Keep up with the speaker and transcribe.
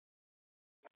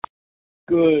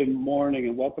Good morning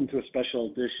and welcome to a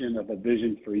special edition of A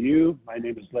Vision for You. My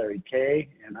name is Larry Kay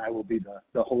and I will be the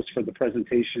host for the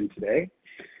presentation today.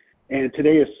 And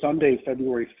today is Sunday,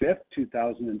 February 5th,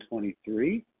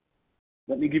 2023.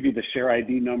 Let me give you the share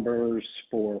ID numbers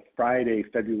for Friday,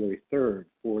 February 3rd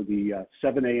for the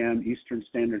 7 a.m. Eastern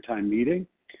Standard Time meeting.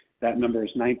 That number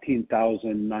is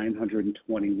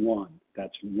 19,921.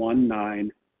 That's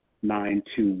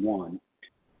 19921.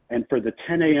 And for the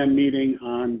 10 a.m. meeting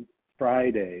on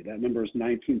Friday, that number is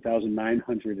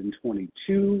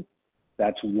 19,922.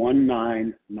 That's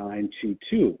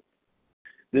 19922.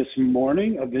 This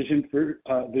morning, A Vision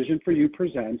for You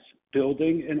presents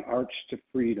Building an Arch to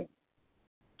Freedom.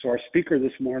 So our speaker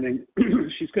this morning,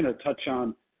 she's going to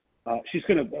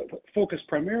focus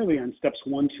primarily on steps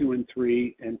 1, 2, and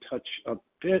 3 and touch a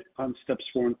bit on steps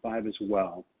 4 and 5 as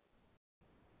well.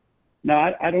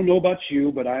 Now, I don't know about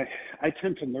you, but I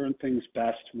tend to learn things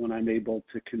best when I'm able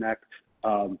to connect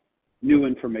new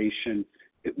information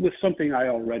with something I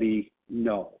already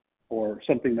know or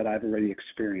something that I've already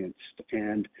experienced,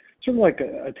 and sort of like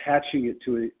attaching it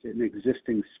to an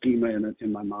existing schema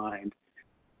in my mind.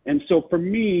 And so for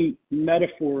me,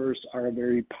 metaphors are a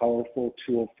very powerful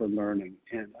tool for learning,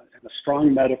 and a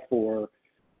strong metaphor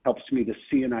helps me to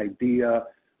see an idea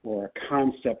or a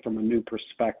concept from a new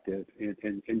perspective.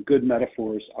 And good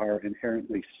metaphors are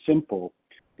inherently simple.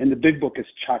 And the big book is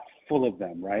chock full of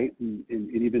them, right? And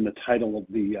even the title of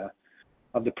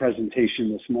the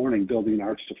presentation this morning, Building an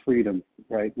Arch to Freedom,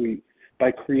 right?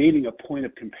 By creating a point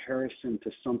of comparison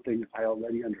to something I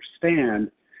already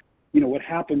understand, what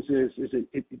happens is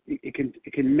it can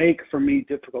make, for me,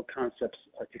 difficult concepts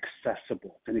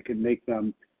accessible, and it can make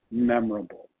them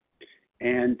memorable.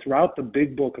 And throughout the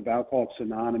big book of Alcoholics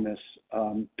Anonymous,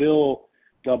 Bill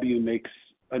W. makes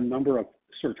a number of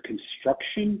sort of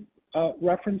construction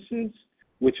references,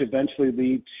 which eventually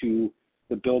lead to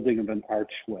the building of an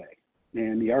archway.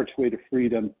 And the archway to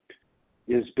freedom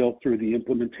is built through the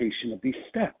implementation of these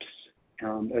steps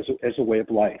as a way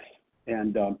of life.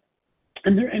 And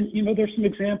there's some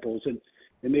examples, and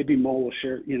maybe Mo will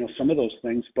share some of those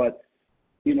things, but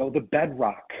the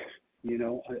bedrock.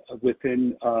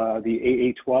 Within the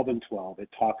AA 12 and 12, it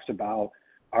talks about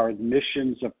our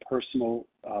missions of personal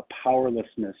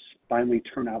powerlessness finally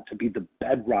turn out to be the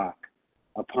bedrock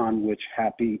upon which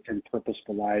happy and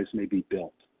purposeful lives may be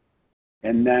built.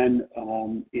 And then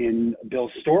in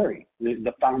Bill's story,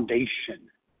 the foundation,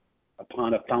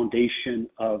 upon a foundation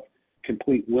of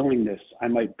complete willingness, I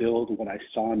might build what I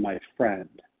saw in my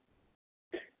friend.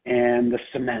 And the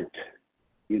cement,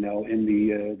 in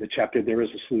the chapter, There is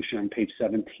a Solution on page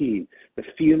 17. The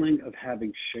feeling of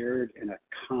having shared in a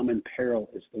common peril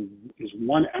is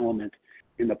one element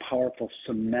in the powerful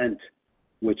cement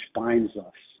which binds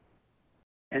us.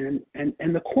 And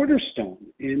the cornerstone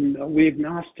in We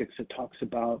Agnostics, it talks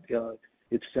about,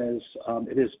 it says,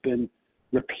 it has been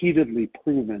repeatedly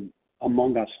proven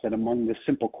among us that among the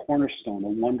simple cornerstone, a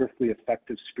wonderfully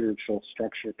effective spiritual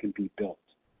structure can be built.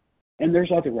 And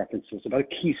there's other references about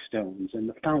keystones and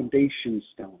the foundation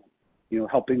stone,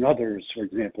 helping others, for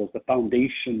example, is the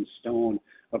foundation stone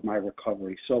of my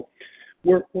recovery. So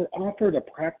we're offered a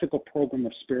practical program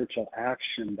of spiritual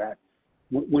action that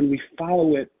when we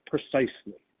follow it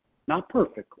precisely, not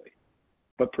perfectly,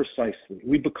 but precisely,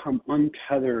 we become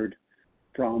untethered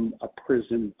from a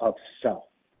prison of self.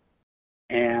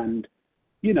 And,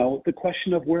 the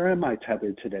question of where am I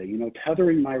tethered today?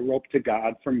 Tethering my rope to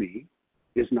God for me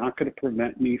is not going to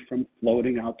prevent me from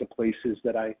floating out to places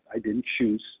that I didn't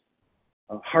choose,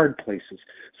 hard places,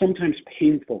 sometimes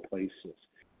painful places.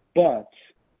 But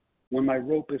when my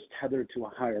rope is tethered to a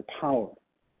higher power,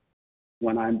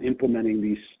 when I'm implementing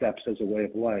these steps as a way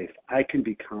of life, I can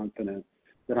be confident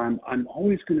that I'm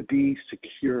always going to be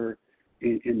secure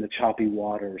in the choppy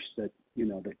waters that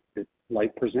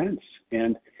life presents.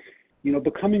 And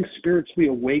becoming spiritually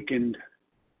awakened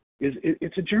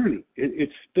it's a journey.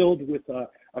 It's filled with a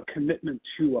commitment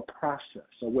to a process,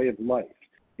 a way of life.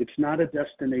 It's not a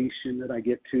destination that I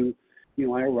get to,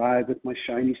 I arrive with my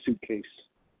shiny suitcase.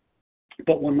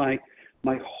 But when my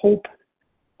hope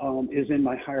is in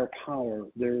my higher power,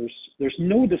 there's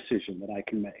no decision that I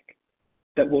can make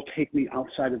that will take me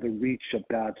outside of the reach of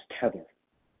God's tether.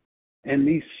 And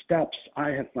these steps,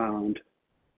 I have found,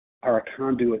 are a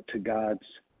conduit to God's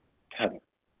tether.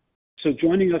 So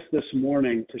joining us this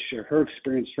morning to share her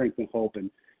experience, strength, and hope, and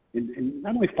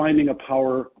not only finding a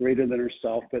power greater than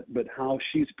herself, but how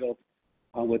she's built,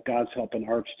 with God's help, an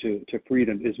arch to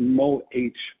freedom, is Mo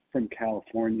H. from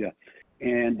California.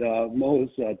 And Mo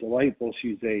is delightful.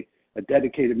 She's a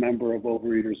dedicated member of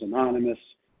Overeaters Anonymous.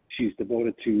 She's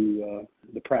devoted to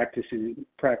the practice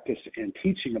and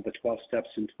teaching of the 12 steps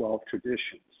and 12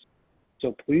 traditions.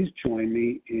 So please join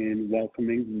me in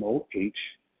welcoming Mo H.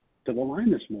 to the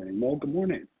line this morning. Mo, good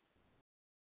morning.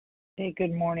 Hey,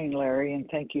 good morning, Larry, and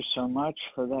thank you so much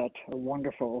for that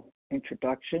wonderful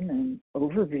introduction and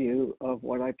overview of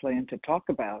what I plan to talk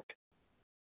about.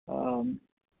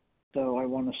 So I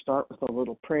want to start with a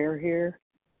little prayer here.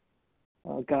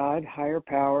 God, higher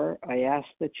power, I ask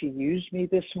that you use me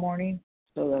this morning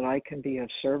so that I can be of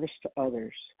service to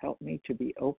others. Help me to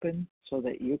be open so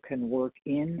that you can work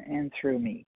in and through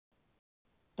me.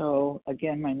 So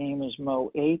again, my name is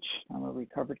Mo H. I'm a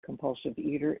recovered compulsive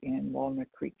eater in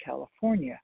Walnut Creek,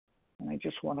 California. And I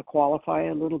just want to qualify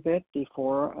a little bit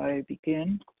before I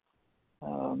begin.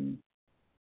 I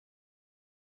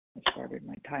started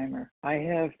my timer. I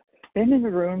have been in the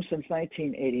room since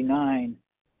 1989,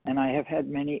 and I have had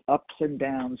many ups and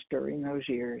downs during those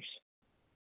years.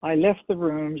 I left the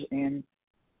rooms in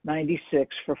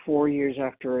 96 for 4 years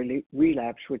after a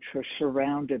relapse, which was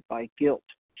surrounded by guilt,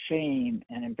 shame,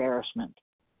 and embarrassment.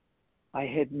 I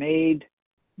had made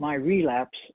my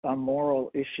relapse a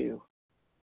moral issue.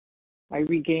 I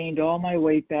regained all my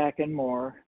weight back and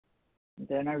more.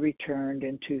 Then I returned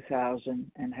in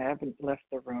 2000 and haven't left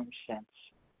the room since,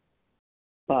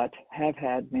 but have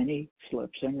had many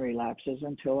slips and relapses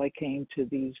until I came to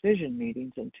these vision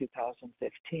meetings in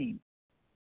 2015.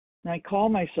 And I call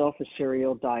myself a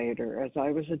serial dieter as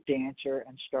I was a dancer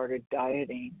and started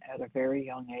dieting at a very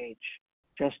young age,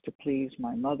 just to please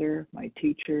my mother, my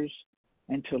teachers,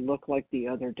 and to look like the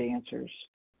other dancers.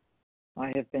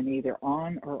 I have been either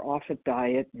on or off a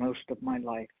diet most of my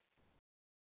life.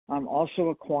 I'm also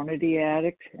a quantity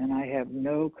addict, and I have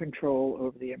no control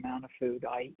over the amount of food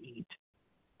I eat.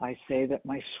 I say that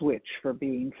my switch for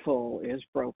being full is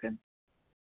broken.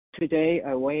 Today,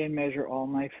 I weigh and measure all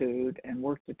my food and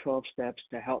work the 12 steps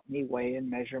to help me weigh and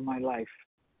measure my life.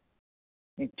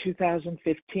 In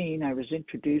 2015, I was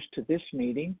introduced to this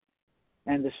meeting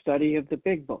and the study of the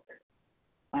Big Book.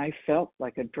 I felt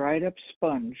like a dried up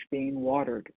sponge being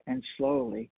watered and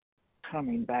slowly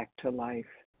coming back to life.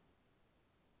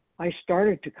 I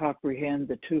started to comprehend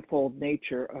the twofold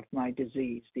nature of my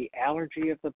disease, the allergy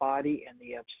of the body and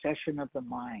the obsession of the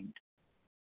mind.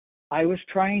 I was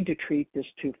trying to treat this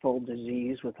twofold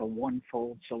disease with a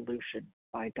one-fold solution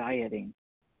by dieting.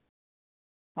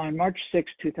 On March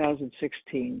 6,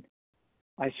 2016,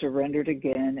 I surrendered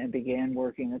again and began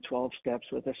working the 12 steps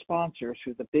with a sponsor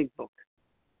through the Big Book.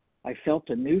 I felt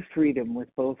a new freedom with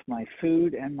both my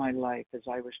food and my life as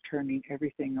I was turning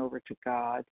everything over to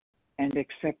God and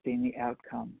accepting the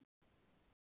outcome.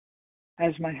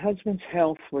 As my husband's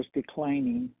health was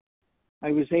declining,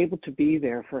 I was able to be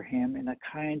there for him in a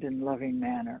kind and loving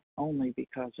manner only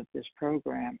because of this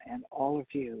program and all of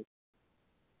you.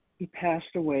 He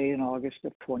passed away in August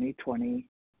of 2020,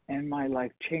 and my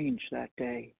life changed that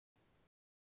day.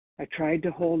 I tried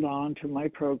to hold on to my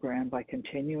program by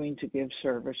continuing to give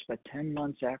service, but 10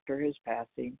 months after his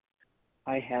passing,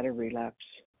 I had a relapse.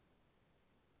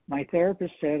 My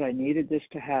therapist said I needed this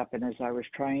to happen as I was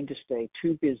trying to stay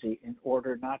too busy in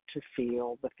order not to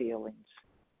feel the feelings.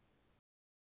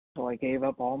 So I gave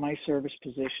up all my service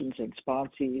positions and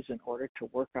sponsees in order to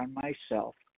work on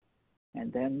myself,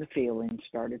 and then the feelings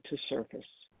started to surface.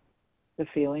 The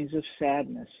feelings of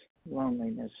sadness,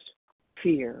 loneliness,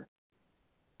 fear,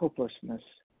 hopelessness.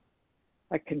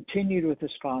 I continued with a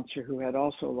sponsor who had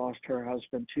also lost her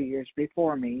husband 2 years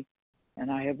before me,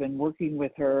 and I have been working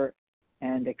with her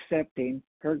and accepting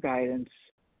her guidance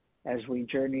as we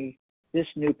journey this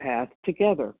new path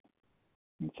together.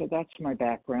 And so that's my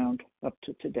background up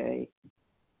to today.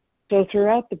 So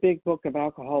throughout the Big Book of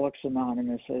Alcoholics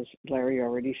Anonymous, as Larry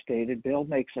already stated, Bill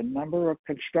makes a number of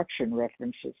construction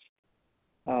references,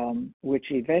 which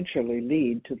eventually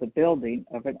lead to the building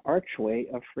of an archway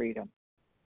of freedom.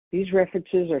 These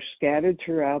references are scattered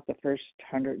throughout the first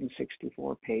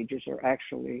 164 pages, or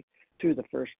actually through the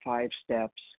first 5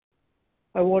 steps.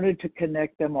 I wanted to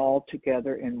connect them all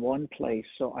together in one place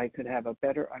so I could have a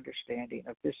better understanding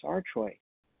of this archway.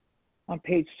 On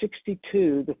page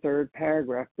 62, the third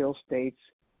paragraph, Bill states,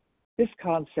 this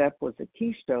concept was the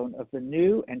keystone of the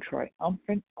new and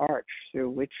triumphant arch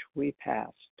through which we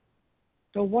passed.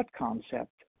 So what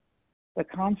concept? The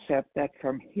concept that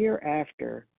from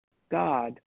hereafter,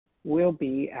 God will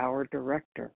be our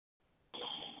director.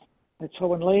 And so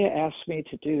when Leah asked me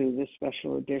to do this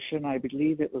special edition, I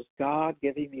believe it was God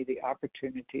giving me the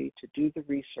opportunity to do the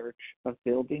research of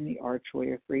building the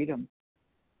Archway of Freedom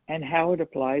and how it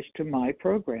applies to my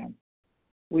program.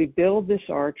 We build this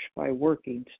arch by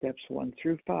working steps 1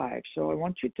 through 5. So I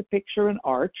want you to picture an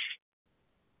arch.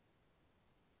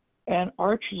 An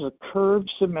arch is a curved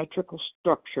symmetrical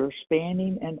structure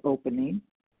spanning an opening,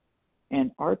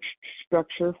 an arched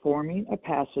structure forming a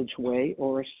passageway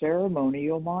or a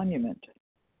ceremonial monument.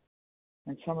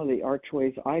 And some of the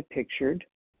archways I pictured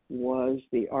was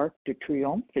the Arc de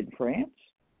Triomphe in France,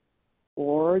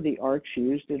 or the arch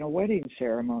used in a wedding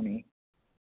ceremony.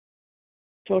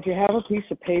 So if you have a piece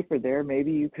of paper there,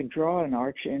 maybe you could draw an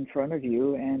arch in front of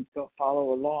you and go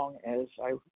follow along as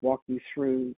I walk you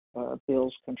through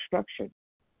Bill's construction.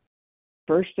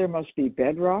 First, there must be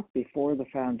bedrock before the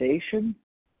foundation,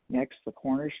 next the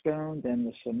cornerstone, then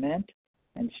the cement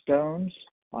and stones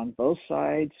on both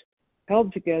sides,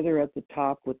 held together at the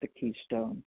top with the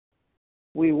keystone.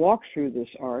 We walk through this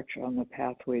arch on the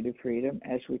pathway to freedom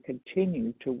as we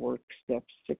continue to work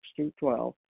steps 6 through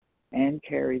 12 and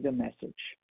carry the message.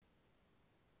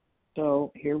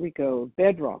 So here we go,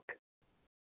 bedrock.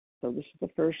 So this is the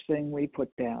first thing we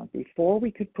put down. Before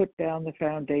we could put down the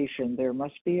foundation, there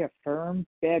must be a firm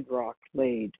bedrock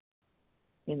laid.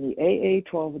 In the AA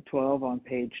 12 of 12 on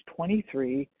page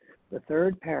 23, the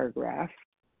third paragraph,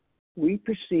 we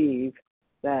perceive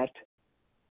that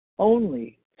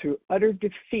only through utter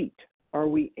defeat are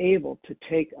we able to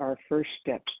take our first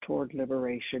steps toward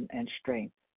liberation and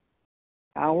strength.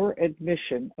 Our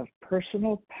admission of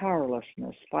personal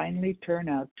powerlessness finally turn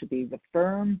out to be the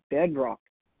firm bedrock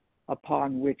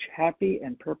upon which happy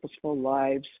and purposeful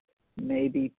lives may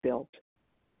be built.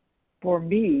 For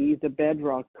me, the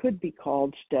bedrock could be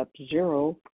called step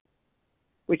 0,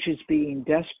 which is being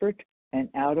desperate and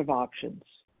out of options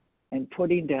and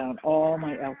putting down all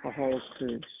my alcoholic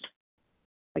foods.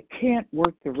 I can't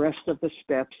work the rest of the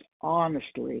steps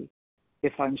honestly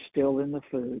if I'm still in the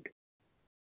food.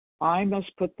 I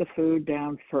must put the food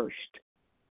down first.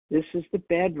 This is the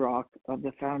bedrock of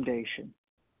the foundation.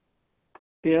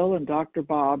 Bill and Dr.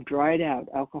 Bob dried out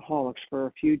alcoholics for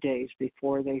a few days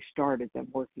before they started them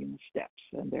working the steps,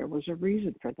 and there was a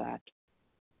reason for that.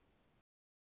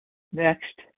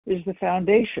 Next is the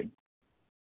foundation,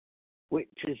 which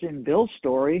is in Bill's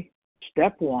story,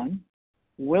 step 1,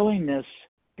 willingness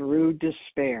through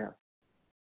despair.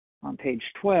 On page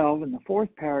 12, in the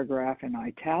fourth paragraph in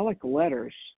italic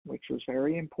letters, which was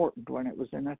very important when it was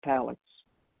in italics,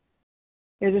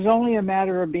 it is only a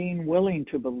matter of being willing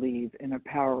to believe in a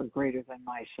power greater than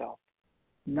myself.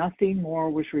 Nothing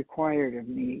more was required of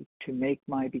me to make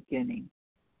my beginning.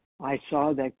 I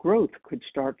saw that growth could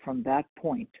start from that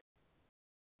point.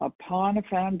 Upon a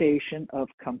foundation of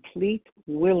complete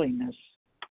willingness,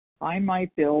 I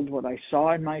might build what I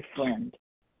saw in my friend.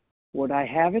 Would I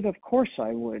have it? Of course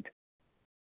I would.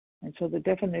 And so the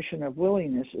definition of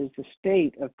willingness is the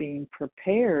state of being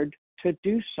prepared to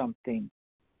do something.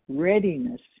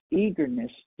 Readiness,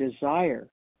 eagerness, desire.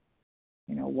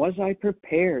 Was I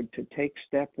prepared to take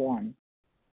step 1?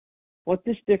 What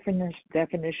this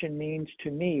definition means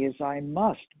to me is I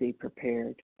must be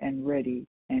prepared and ready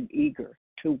and eager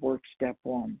to work step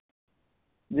 1.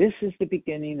 This is the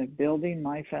beginning of building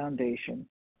my foundation,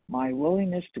 my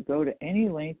willingness to go to any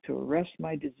length to arrest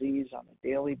my disease on a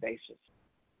daily basis.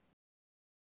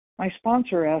 My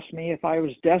sponsor asked me if I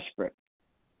was desperate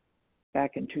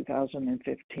back in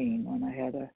 2015 when I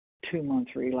had a 2-month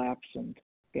relapse and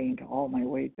gained all my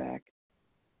weight back.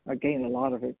 I gained a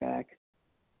lot of it back.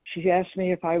 She asked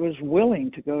me if I was willing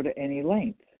to go to any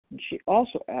length. And she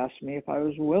also asked me if I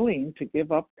was willing to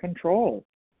give up control.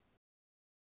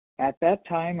 At that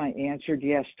time, I answered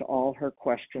yes to all her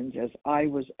questions as I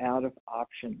was out of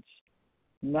options.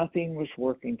 Nothing was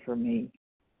working for me.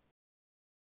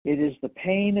 It is the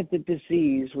pain of the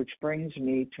disease which brings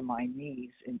me to my knees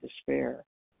in despair.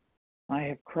 I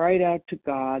have cried out to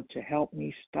God to help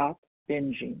me stop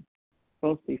binging,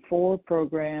 both before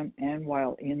program and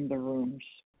while in the rooms.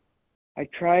 I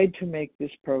tried to make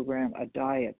this program a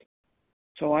diet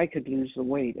so I could lose the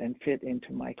weight and fit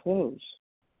into my clothes.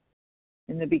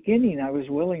 In the beginning, I was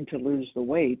willing to lose the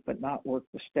weight but not work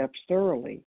the steps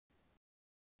thoroughly.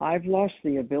 I've lost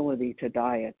the ability to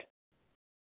diet.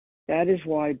 That is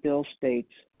why Bill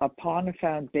states, upon a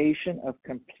foundation of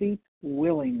complete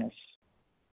willingness.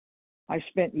 I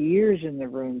spent years in the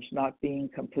rooms not being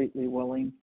completely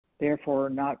willing, therefore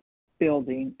not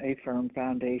building a firm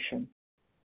foundation.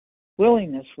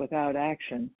 Willingness without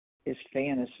action is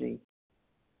fantasy.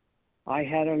 I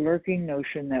had a lurking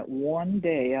notion that one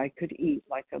day I could eat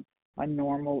like a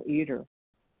normal eater.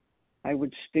 I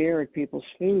would stare at people's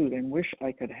food and wish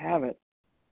I could have it.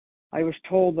 I was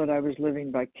told that I was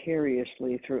living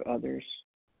vicariously through others.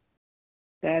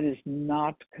 That is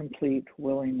not complete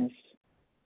willingness.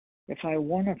 If I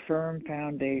want a firm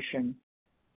foundation,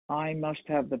 I must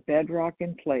have the bedrock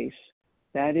in place.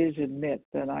 That is, admit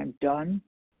that I'm done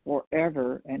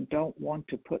forever and don't want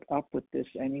to put up with this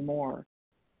anymore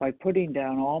by putting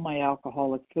down all my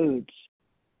alcoholic foods.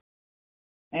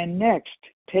 And next,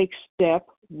 take step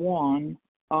 1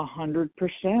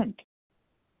 100%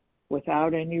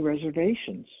 without any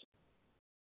reservations.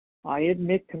 I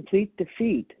admit complete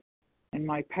defeat, and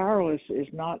my powerless is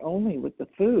not only with the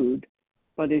food,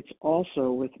 but it's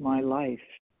also with my life.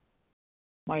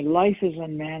 My life is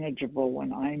unmanageable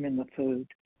when I'm in the food.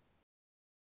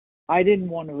 I didn't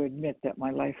want to admit that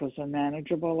my life was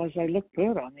unmanageable as I looked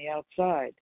good on the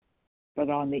outside, but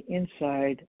on the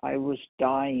inside I was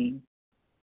dying,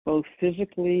 both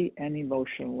physically and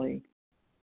emotionally.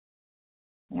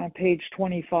 And on page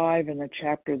 25 in the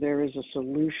chapter, there is a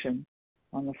solution.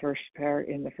 In the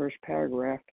first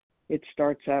paragraph, it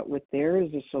starts out with, there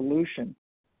is a solution.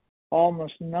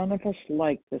 Almost none of us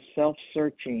like the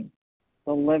self-searching,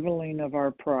 the leveling of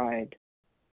our pride,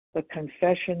 the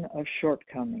confession of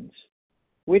shortcomings,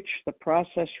 which the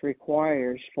process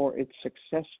requires for its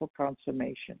successful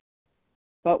consummation.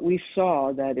 But we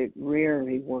saw that it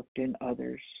rarely worked in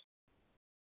others.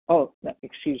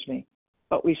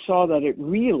 But we saw that it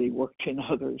really worked in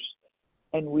others,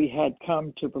 and we had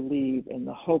come to believe in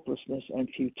the hopelessness and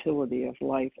futility of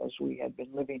life as we had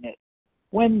been living it.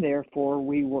 When, therefore,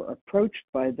 we were approached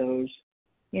by those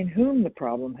in whom the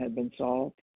problem had been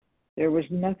solved, there was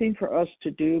nothing for us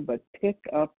to do but pick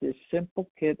up this simple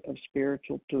kit of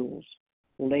spiritual tools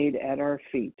laid at our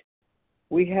feet.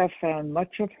 We have found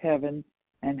much of heaven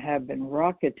and have been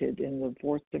rocketed in the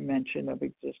fourth dimension of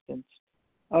existence,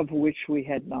 of which we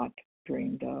had not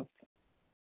dreamed of.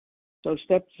 So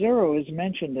step 0 is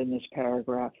mentioned in this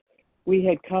paragraph. We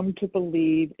had come to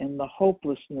believe in the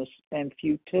hopelessness and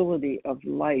futility of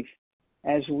life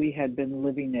as we had been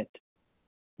living it.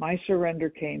 My surrender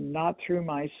came not through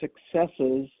my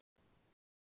successes,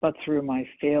 but through my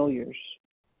failures.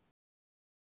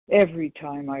 Every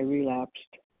time I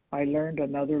relapsed, I learned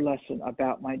another lesson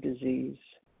about my disease.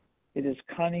 It is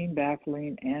cunning,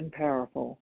 baffling, and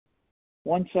powerful.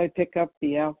 Once I pick up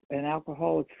an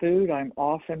alcoholic food, I'm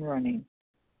off and running.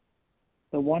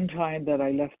 The one time that I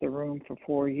left the room for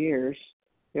 4 years,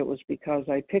 it was because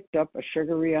I picked up a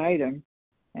sugary item,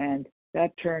 and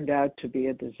that turned out to be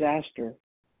a disaster,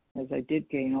 as I did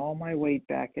gain all my weight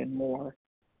back and more,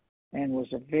 and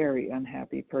was a very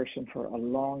unhappy person for a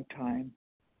long time.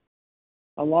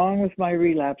 Along with my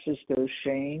relapses goes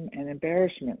shame and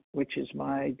embarrassment, which is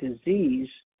my disease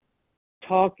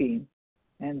talking,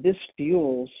 and this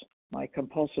fuels my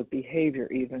compulsive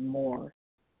behavior even more.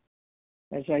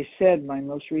 As I said, my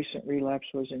most recent relapse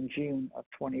was in June of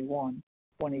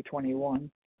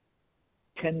 2021,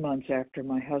 10 months after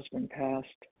my husband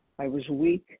passed. I was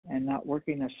weak and not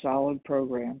working a solid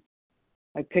program.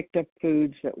 I picked up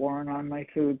foods that weren't on my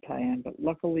food plan, but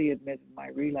luckily admitted my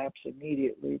relapse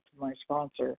immediately to my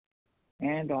sponsor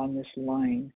and on this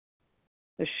line.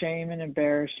 The shame and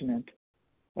embarrassment,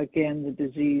 again the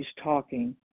disease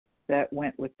talking, that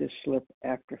went with this slip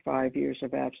after 5 years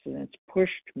of abstinence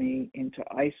pushed me into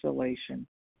isolation.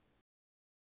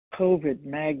 COVID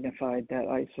magnified that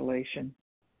isolation.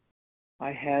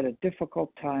 I had a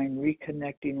difficult time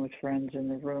reconnecting with friends in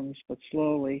the rooms, but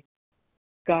slowly,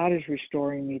 God is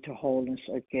restoring me to wholeness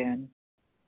again.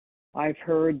 I've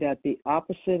heard that the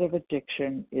opposite of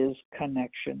addiction is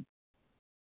connection.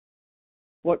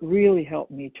 What really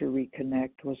helped me to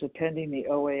reconnect was attending the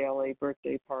OALA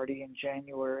birthday party in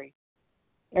January.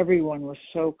 Everyone was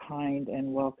so kind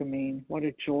and welcoming. What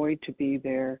a joy to be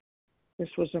there. This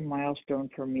was a milestone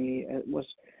for me. It was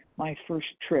my first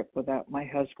trip without my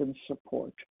husband's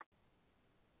support.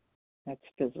 That's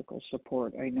physical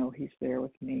support. I know he's there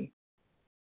with me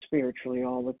spiritually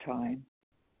all the time.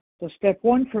 So step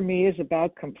 1 for me is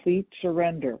about complete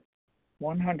surrender,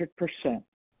 100%.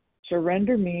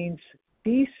 Surrender means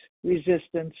cease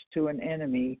resistance to an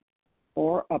enemy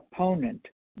or opponent.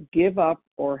 Give up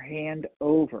or hand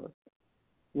over.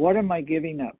 What am I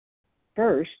giving up?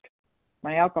 First,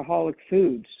 my alcoholic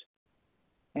foods.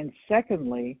 And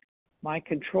secondly, my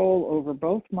control over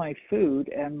both my food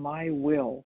and my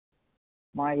will.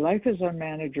 My life is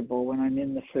unmanageable when I'm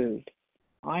in the food.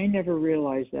 I never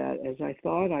realized that, as I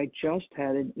thought I just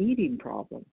had an eating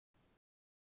problem.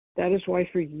 That is why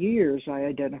for years I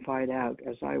identified out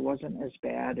as I wasn't as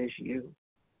bad as you.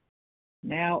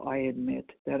 Now I admit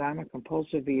that I'm a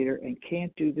compulsive eater and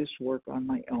can't do this work on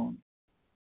my own.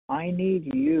 I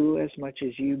need you as much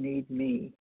as you need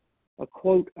me. A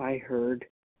quote I heard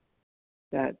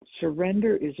that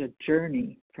surrender is a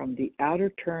journey from the outer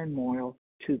turmoil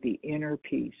to the inner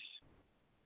peace.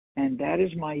 And that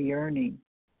is my yearning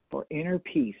for inner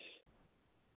peace.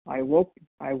 I work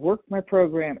my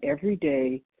program every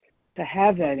day to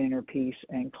have that inner peace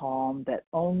and calm that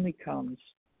only comes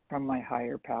from my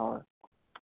higher power.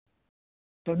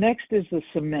 So next is the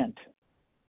cement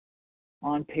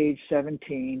on page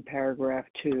 17, paragraph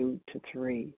 2 to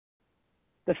 3.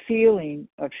 The feeling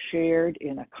of shared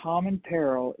in a common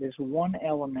peril is one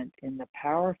element in the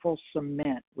powerful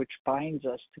cement which binds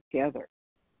us together.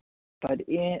 But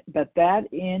that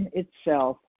in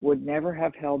itself would never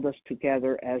have held us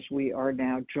together as we are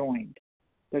now joined.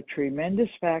 The tremendous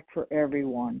fact for every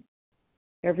one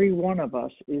of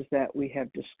us, is that we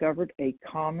have discovered a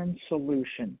common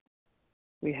solution.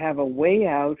 We have a way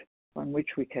out on which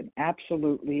we can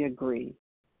absolutely agree,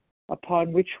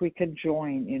 upon which we can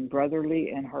join in brotherly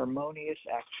and harmonious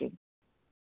action.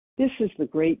 This is the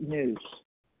great news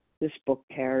this book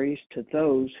carries to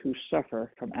those who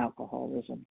suffer from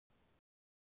alcoholism.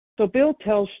 So Bill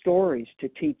tells stories to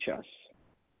teach us.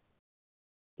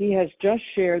 He has just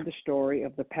shared the story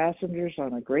of the passengers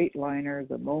on a great liner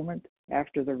the moment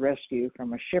after the rescue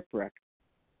from a shipwreck,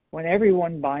 when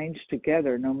everyone binds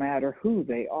together no matter who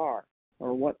they are,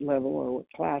 or what level or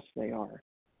what class they are.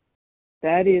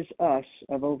 That is us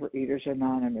of Overeaters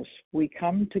Anonymous. We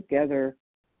come together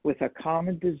with a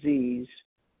common disease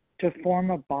to form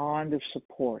a bond of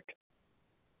support.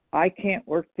 I can't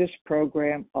work this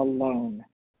program alone.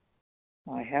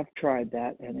 I have tried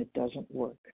that and it doesn't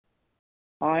work.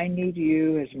 I need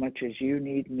you as much as you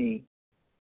need me.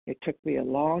 It took me a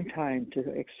long time to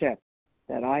accept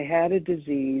that I had a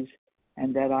disease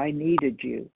and that I needed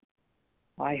you.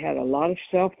 I had a lot of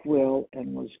self-will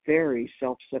and was very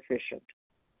self-sufficient.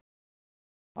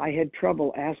 I had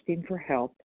trouble asking for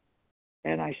help,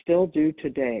 and I still do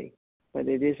today, but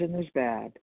it isn't as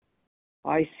bad.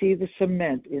 I see the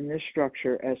cement in this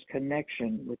structure as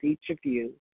connection with each of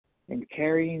you and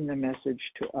carrying the message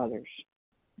to others.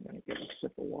 I'm going to get a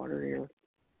sip of water here.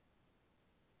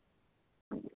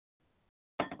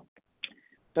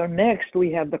 So next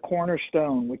we have the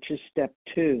cornerstone, which is step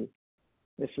 2.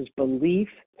 This is belief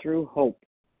through hope.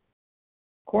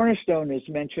 Cornerstone is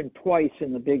mentioned twice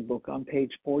in the Big Book on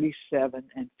page 47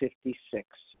 and 56.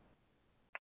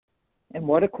 And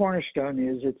what a cornerstone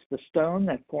is, it's the stone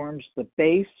that forms the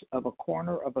base of a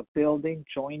corner of a building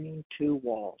joining two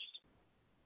walls.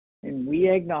 In We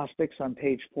Agnostics on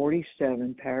page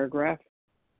 47, paragraph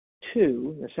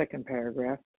 2, the second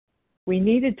paragraph, we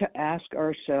needed to ask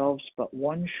ourselves but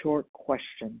one short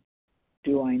question.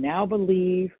 Do I now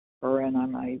believe, or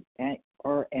am I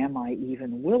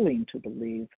even willing to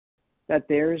believe, that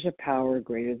there is a power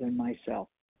greater than myself?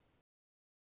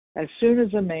 As soon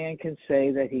as a man can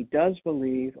say that he does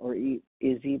believe or is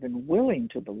even willing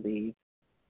to believe,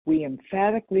 we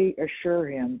emphatically assure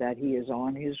him that he is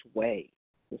on his way.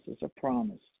 This is a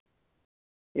promise.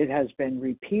 It has been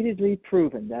repeatedly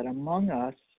proven that among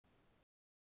us,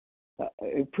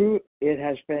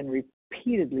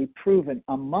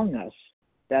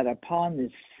 that upon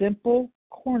this simple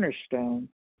cornerstone,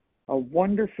 a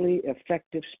wonderfully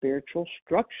effective spiritual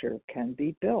structure can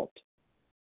be built.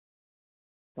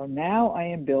 So now I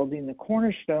am building the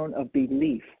cornerstone of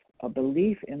belief, a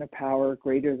belief in a power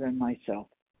greater than myself.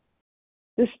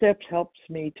 This step helps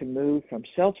me to move from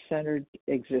self-centered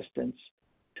existence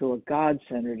to a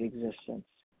God-centered existence.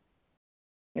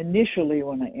 Initially,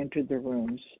 when I entered the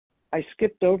rooms, I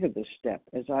skipped over this step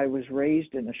as I was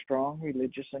raised in a strong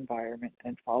religious environment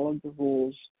and followed the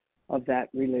rules of that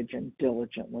religion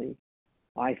diligently.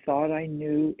 I thought I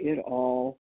knew it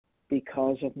all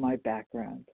because of my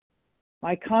background.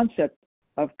 My concept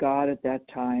of God at that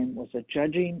time was a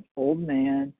judging old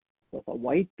man with a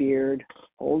white beard,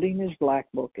 holding his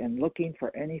black book and looking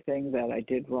for anything that I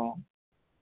did wrong.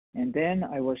 And then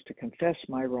I was to confess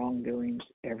my wrongdoings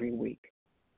every week.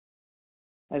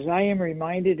 As I am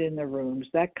reminded in the rooms,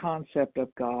 that concept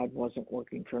of God wasn't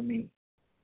working for me.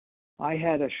 I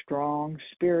had a strong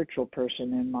spiritual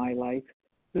person in my life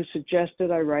who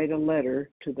suggested I write a letter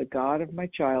to the God of my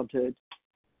childhood,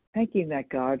 thanking that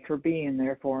God for being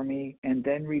there for me and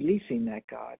then releasing that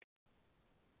God.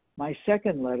 My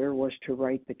second letter was to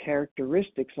write the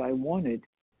characteristics I wanted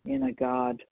in a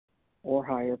God or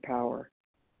higher power.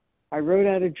 I wrote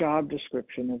out a job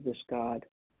description of this God.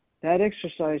 That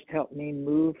exercise helped me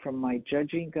move from my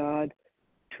judging God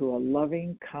to a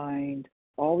loving, kind,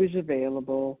 always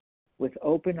available, with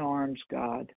open arms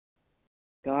God.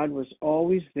 God was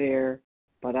always there,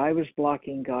 but I was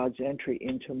blocking God's entry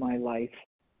into my life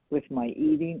with my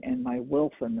eating and my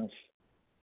willfulness.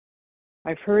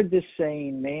 I've heard this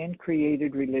saying, man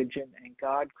created religion and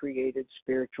God created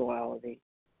spirituality.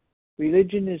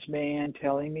 Religion is man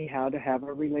telling me how to have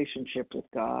a relationship with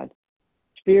God.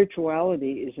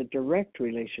 Spirituality is a direct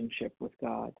relationship with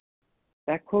God.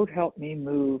 That quote helped me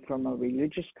move from a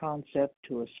religious concept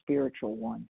to a spiritual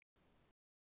one.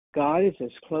 God is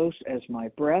as close as my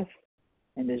breath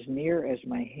and as near as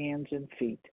my hands and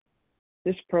feet.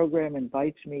 This program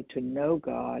invites me to know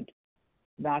God,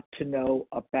 not to know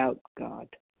about God.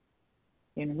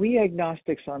 In We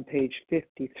Agnostics on page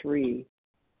 53,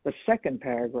 the second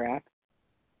paragraph,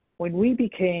 when we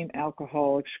became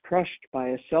alcoholics crushed by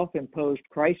a self-imposed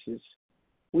crisis,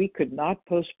 we could not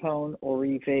postpone or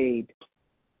evade.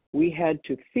 We had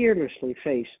to fearlessly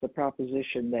face the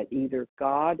proposition that either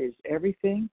God is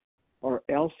everything or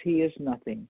else he is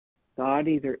nothing. God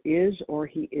either is or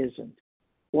he isn't.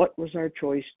 What was our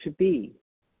choice to be?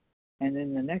 And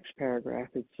in the next paragraph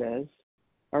it says,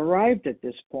 arrived at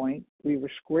this point, we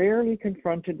were squarely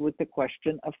confronted with the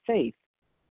question of faith.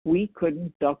 We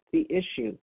couldn't duck the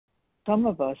issue. Some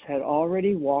of us had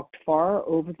already walked far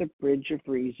over the bridge of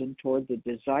reason toward the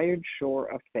desired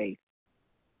shore of faith.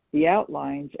 The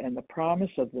outlines and the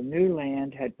promise of the new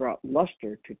land had brought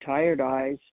luster to tired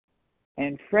eyes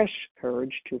and fresh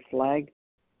courage to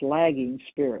flagging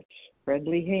spirits.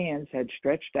 Friendly hands had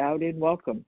stretched out in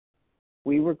welcome.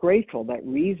 We were grateful that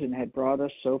reason had brought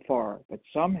us so far, but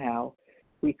somehow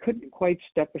we couldn't quite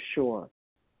step ashore.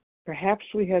 Perhaps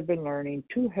we had been leaning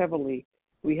too heavily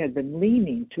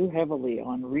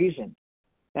on reason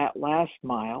that last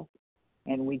mile,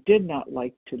 and we did not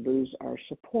like to lose our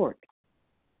support.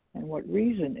 And what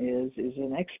reason is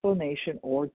an explanation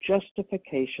or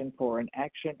justification for an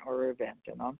action or event.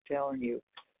 And I'm telling you,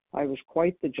 I was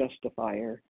quite the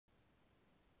justifier.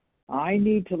 I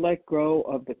need to let go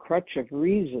of the crutch of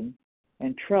reason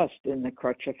and trust in the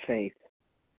crutch of faith.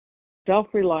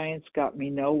 Self-reliance got me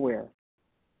nowhere.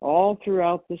 All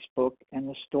throughout this book and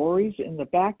the stories in the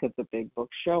back of the big book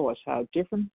show us how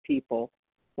different people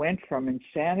went from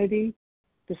insanity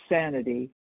to sanity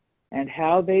and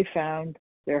how they found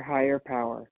their higher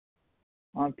power.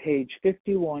 On page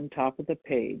 51, top of the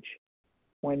page,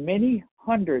 when many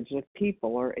hundreds of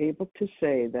people are able to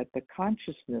say that the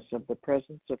consciousness of the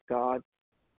presence of God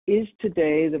is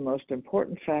today the most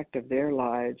important fact of their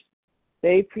lives,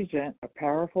 they present a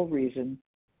powerful reason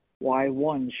why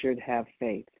one should have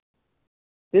faith.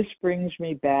 This brings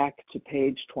me back to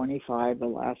page 25, the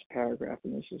last paragraph,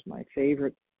 and this is my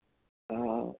favorite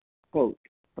quote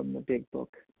from the big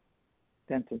book.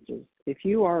 Sentences. If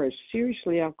you are as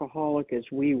seriously alcoholic as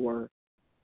we were,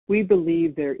 we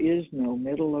believe there is no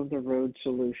middle-of-the-road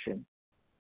solution.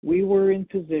 We were in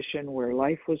position where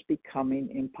life was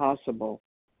becoming impossible,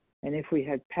 and if we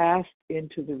had passed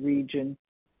into the region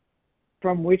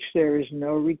from which there is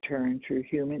no return through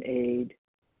human aid,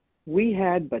 we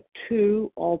had but two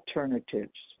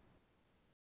alternatives: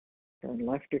 turn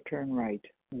left or turn right.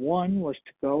 One was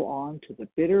to go on to the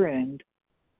bitter end,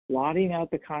 blotting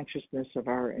out the consciousness of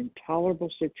our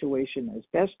intolerable situation as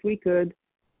best we could,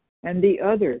 and the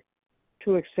other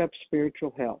to accept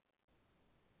spiritual help.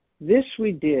 This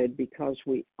we did because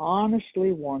we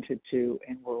honestly wanted to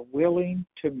and were willing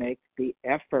to make the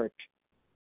effort.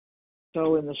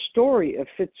 So in the story of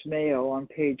Fitz Mayo on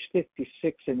page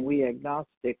 56 in We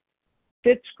Agnostic,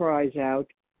 Fitz cries out,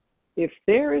 "If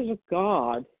there is a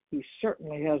God, he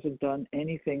certainly hasn't done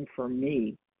anything for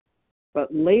me."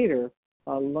 But later,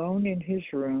 alone in his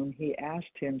room, he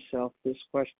asked himself this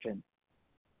question: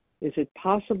 is it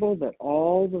possible that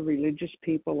all the religious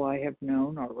people I have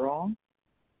known are wrong?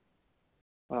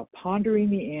 While pondering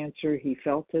the answer, he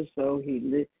felt as though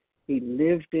he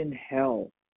lived in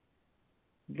hell.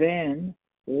 Then,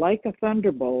 like a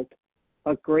thunderbolt,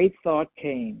 a great thought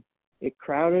came. It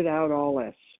crowded out all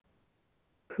else.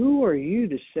 Who are you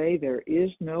to say there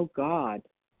is no God?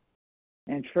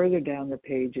 And further down the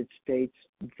page it states,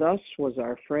 thus was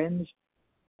our friend's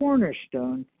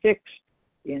cornerstone fixed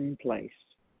in place.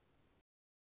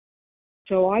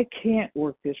 So I can't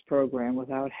work this program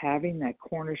without having that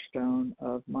cornerstone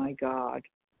of my God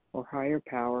or higher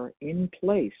power in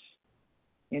place.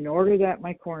 In order that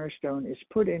my cornerstone is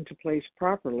put into place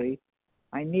properly,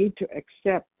 I need to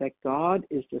accept that God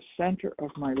is the center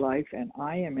of my life and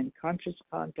I am in conscious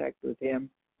contact with him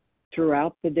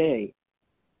throughout the day.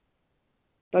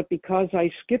 But because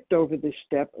I skipped over this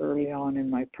step early on in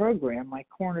my program, my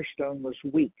cornerstone was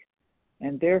weak,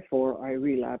 and therefore I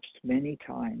relapsed many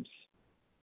times.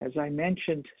 As I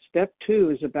mentioned, step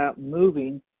 2 is about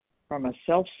moving from a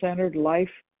self-centered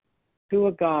life to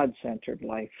a God-centered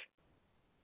life.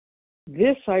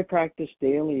 This I practice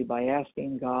daily by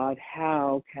asking God,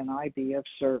 how can I be of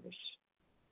service?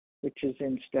 Which is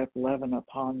in step 11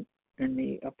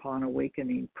 upon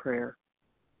awakening prayer.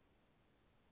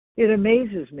 It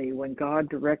amazes me when God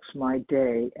directs my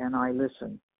day and I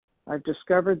listen. I've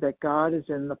discovered that God is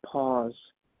in the pause.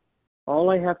 All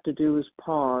I have to do is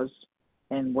pause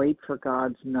and wait for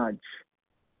God's nudge.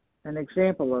 An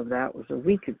example of that was a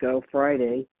week ago,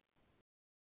 Friday.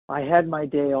 I had my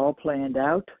day all planned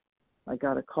out. I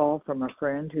got a call from a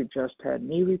friend who just had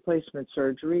knee replacement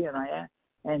surgery,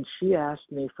 and she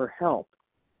asked me for help.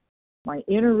 My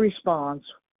inner response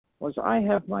was, I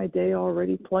have my day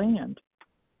already planned.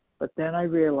 But then I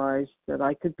realized that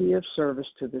I could be of service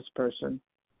to this person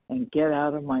and get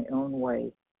out of my own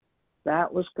way.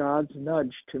 That was God's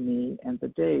nudge to me, and the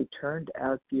day turned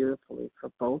out beautifully for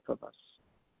both of us.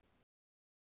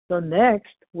 So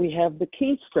next, we have the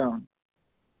keystone.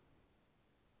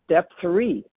 Step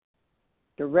 3,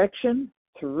 direction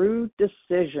through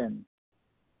decision.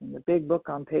 In the big book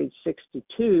on page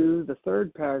 62, the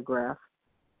third paragraph,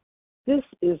 this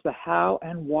is the how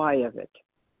and why of it.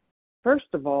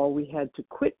 First of all, we had to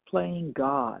quit playing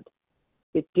God.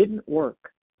 It didn't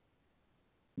work.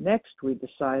 Next, we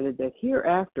decided that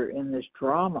hereafter in this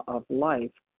drama of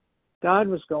life, God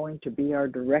was going to be our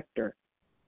director.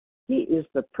 He is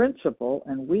the principal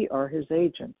and we are his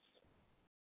agents.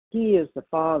 He is the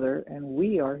Father and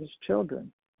we are his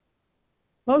children.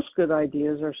 Most good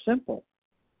ideas are simple,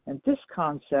 and this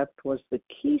concept was the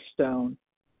keystone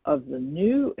of the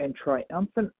new and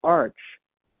triumphant arch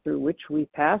through which we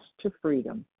pass to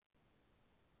freedom.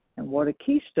 And what a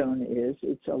keystone is,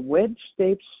 it's a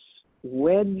wedge-shaped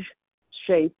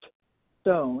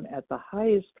stone at the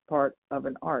highest part of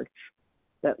an arch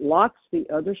that locks the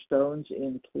other stones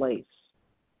in place.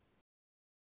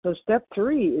 So step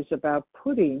 3 is about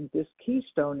putting this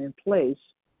keystone in place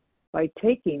by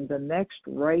taking the next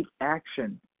right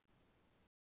action.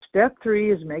 Step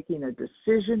 3 is making a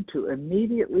decision to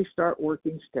immediately start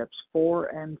working steps 4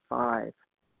 and 5,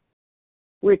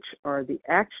 which are the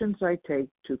actions I take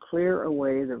to clear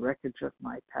away the wreckage of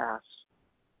my past.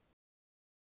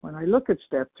 When I look at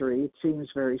step 3, it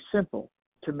seems very simple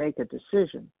to make a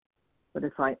decision. But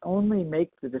if I only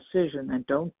make the decision and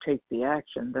don't take the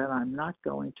action, then I'm not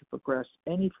going to progress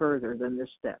any further than this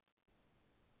step.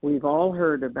 We've all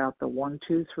heard about the 1,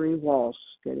 2, 3 waltz,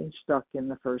 getting stuck in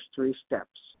the first 3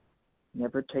 steps,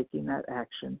 never taking that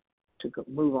action to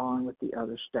move on with the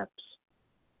other steps.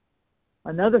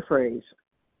 Another phrase,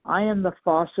 I am the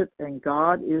faucet and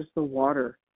God is the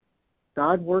water.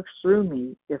 God works through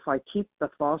me if I keep the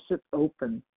faucet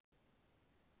open.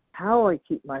 How I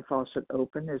keep my faucet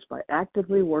open is by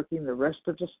actively working the rest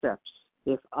of the steps.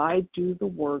 If I do the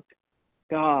work,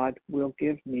 God will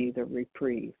give me the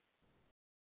reprieve.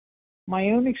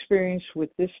 My own experience with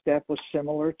this step was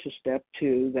similar to step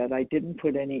 2, that I didn't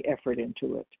put any effort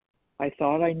into it. I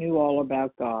thought I knew all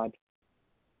about God.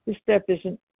 This step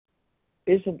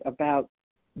isn't about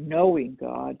knowing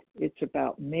God. It's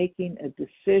about making a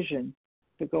decision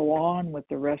to go on with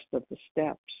the rest of the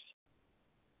steps.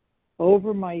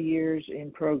 Over my years in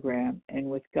program and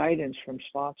with guidance from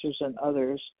sponsors and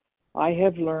others, I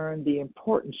have learned the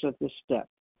importance of this step.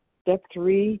 Step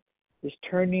 3 is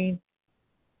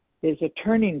a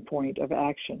turning point of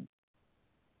action.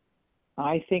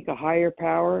 I think a higher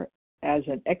power as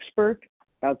an expert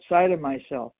outside of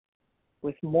myself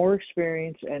with more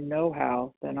experience and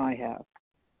know-how than I have.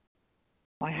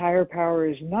 My higher power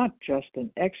is not just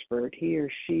an expert. He or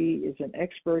she is an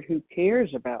expert who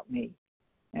cares about me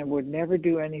and would never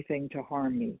do anything to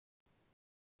harm me.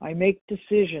 I make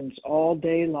decisions all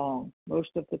day long,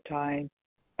 most of the time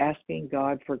asking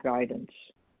God for guidance.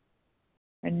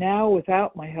 And now,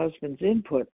 without my husband's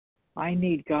input, I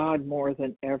need God more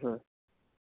than ever.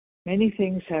 Many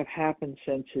things have happened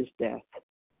since his death.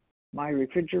 My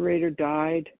refrigerator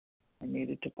died. I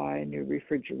needed to buy a new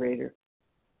refrigerator.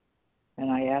 And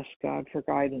I asked God for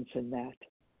guidance in that.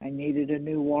 I needed a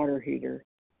new water heater.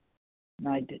 And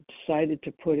I decided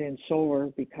to put in solar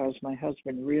because my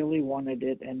husband really wanted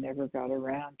it and never got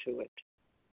around to it.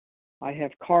 I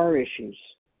have car issues,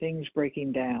 things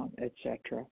breaking down,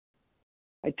 etc.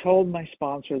 I told my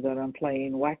sponsor that I'm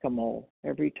playing whack-a-mole.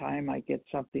 Every time I get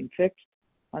something fixed,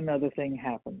 another thing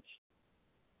happens.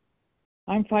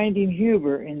 I'm finding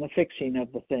humor in the fixing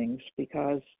of the things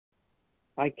because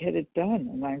I get it done,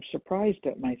 and I'm surprised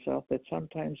at myself that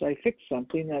sometimes I fix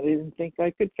something that I didn't think I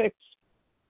could fix.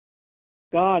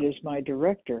 God is my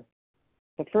director.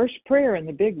 The first prayer in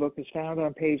the Big Book is found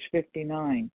on page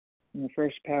 59 in the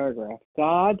first paragraph.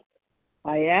 God,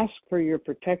 I ask for your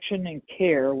protection and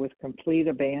care with complete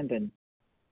abandon.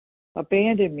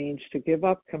 Abandon means to give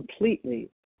up completely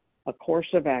a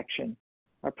course of action,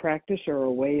 a practice, or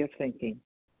a way of thinking.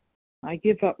 I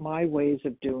give up my ways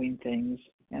of doing things,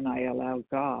 and I allow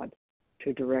God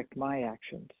to direct my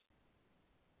actions.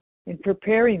 In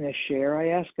preparing this share, I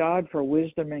ask God for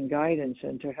wisdom and guidance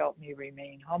and to help me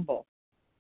remain humble.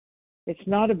 It's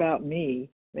not about me,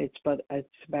 it's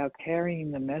about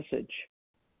carrying the message.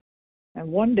 And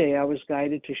one day I was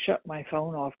guided to shut my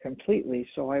phone off completely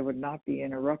so I would not be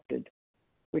interrupted,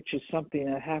 which is something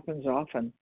that happens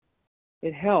often.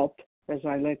 It helped as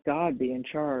I let God be in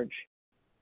charge.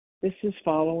 This is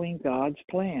following God's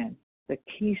plan. The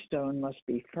keystone must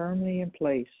be firmly in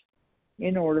place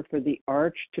in order for the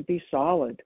arch to be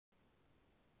solid.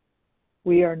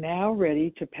 We are now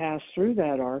ready to pass through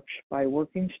that arch by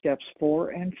working steps 4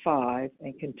 and 5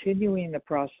 and continuing the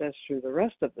process through the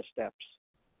rest of the steps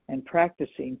and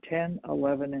practicing 10,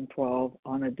 11, and 12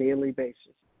 on a daily basis.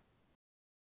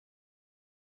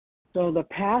 So the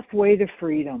pathway to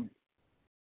freedom,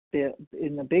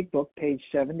 in the big book, page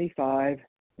 75,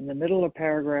 in the middle of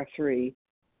paragraph 3,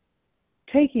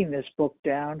 taking this book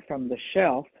down from the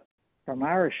shelf, from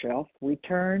our shelf, we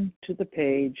turn to the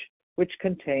page which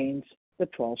contains the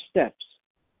 12 steps.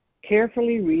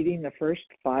 Carefully reading the first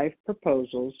 5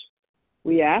 proposals,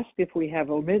 we ask if we have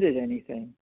omitted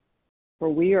anything, for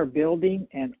we are building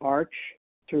an arch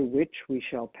through which we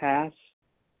shall pass,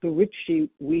 through which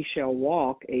we shall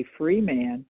walk a free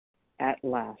man at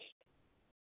last.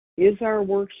 Is our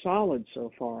work solid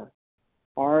so far?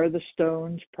 Are the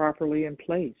stones properly in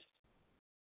place?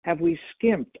 Have we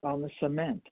skimped on the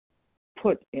cement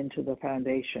put into the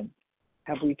foundation?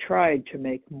 Have we tried to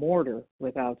make mortar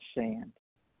without sand?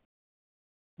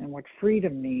 And what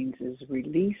freedom means is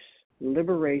release,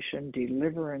 liberation,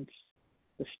 deliverance,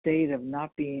 the state of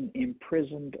not being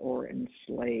imprisoned or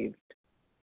enslaved.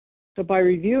 So by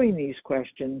reviewing these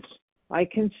questions, I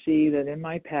can see that in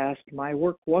my past, my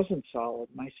work wasn't solid.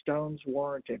 My stones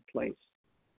weren't in place.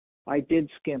 I did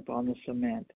skimp on the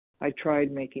cement. I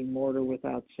tried making mortar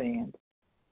without sand.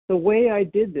 The way I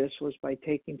did this was by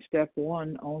taking step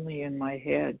 1 only in my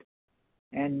head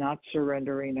and not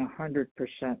surrendering 100%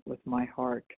 with my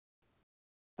heart.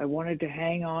 I wanted to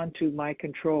hang on to my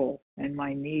control and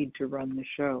my need to run the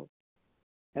show.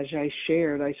 As I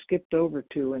shared, I skipped over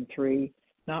 2 and 3,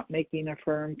 not making a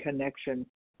firm connection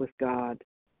with God.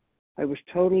 I was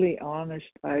totally honest.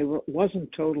 I wasn't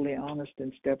totally honest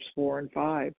in steps 4 and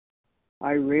 5.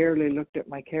 I rarely looked at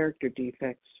my character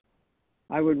defects.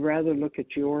 I would rather look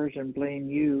at yours and blame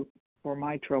you for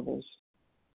my troubles.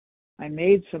 I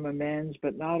made some amends,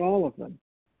 but not all of them,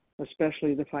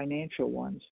 especially the financial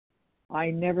ones.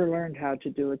 I never learned how to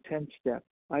do a 10th step.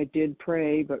 I did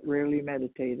pray, but rarely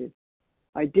meditated.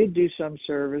 I did do some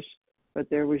service, but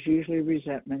there was usually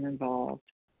resentment involved.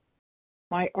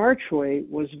 My archway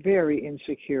was very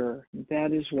insecure.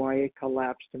 That is why it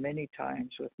collapsed many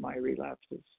times with my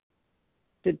relapses.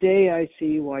 Today I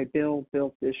see why Bill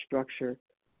built this structure,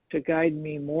 to guide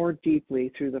me more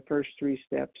deeply through the first 3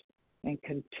 steps and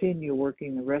continue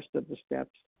working the rest of the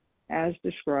steps as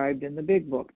described in the big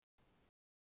book.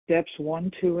 Steps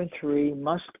 1, 2, and 3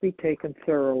 must be taken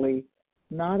thoroughly,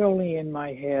 not only in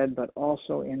my head, but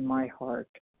also in my heart.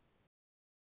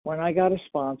 When I got a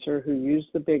sponsor who used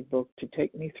the big book to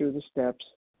take me through the steps,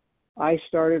 I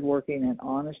started working an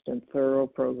honest and thorough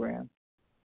program.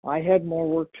 I had more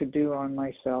work to do on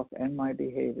myself and my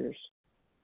behaviors.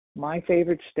 My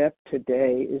favorite step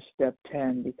today is step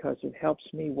 10 because it helps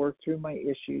me work through my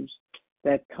issues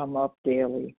that come up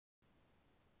daily.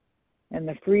 And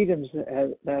the freedoms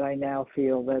that I now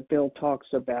feel that Bill talks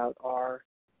about are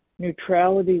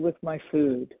neutrality with my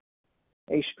food,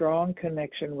 a strong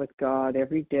connection with God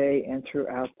every day and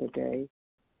throughout the day,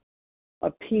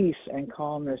 a peace and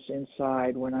calmness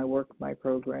inside when I work my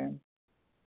program,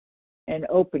 an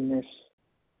openness,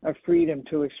 a freedom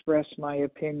to express my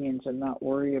opinions and not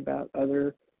worry about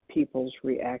other people's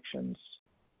reactions,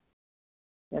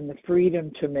 and the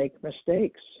freedom to make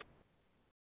mistakes,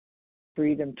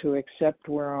 freedom to accept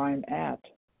where I'm at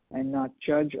and not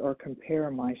judge or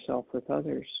compare myself with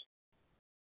others,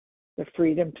 the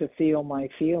freedom to feel my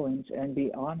feelings and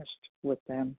be honest with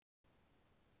them,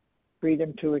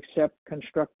 freedom to accept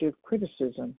constructive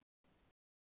criticism,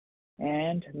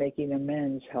 and making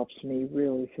amends helps me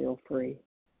really feel free.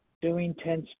 Doing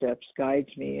 10 steps guides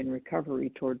me in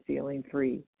recovery toward feeling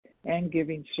free, and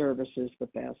giving service is the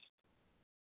best.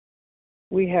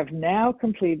 We have now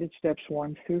completed steps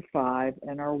 1 through 5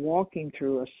 and are walking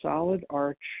through a solid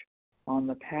arch on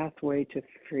the pathway to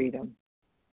freedom.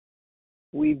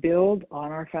 We build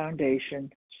on our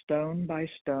foundation, stone by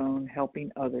stone,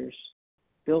 helping others.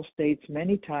 Bill states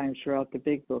many times throughout the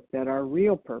big book that our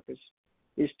real purpose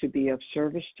is to be of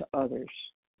service to others.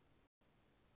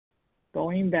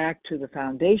 Going back to the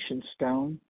foundation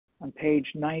stone, on page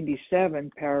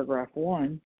 97, paragraph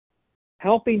 1,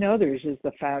 helping others is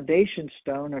the foundation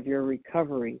stone of your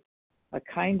recovery. A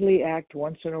kindly act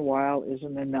once in a while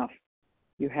isn't enough.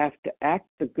 You have to act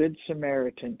the Good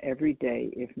Samaritan every day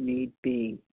if need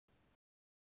be.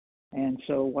 And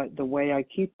so the way I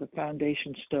keep the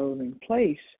foundation stone in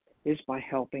place is by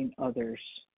helping others.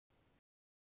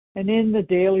 And in the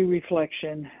daily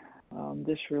reflection,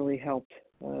 this really helped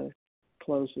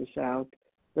close this out.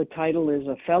 The title is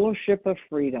A Fellowship of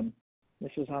Freedom.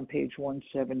 This is on page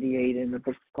 178 in the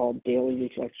book called Daily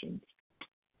Reflections.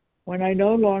 When I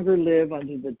no longer live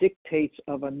under the dictates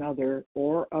of another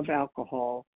or of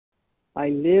alcohol, I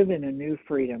live in a new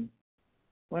freedom.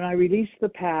 When I release the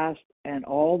past and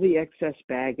all the excess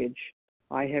baggage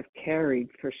I have carried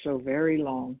for so very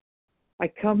long, I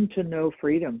come to know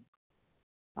freedom.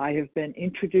 I have been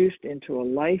introduced into a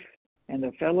life and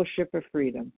a fellowship of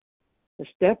freedom. The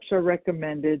steps are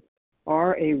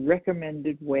a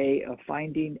recommended way of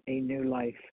finding a new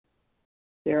life.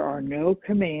 There are no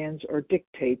commands or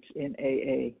dictates in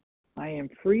AA. I am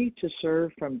free to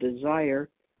serve from desire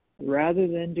rather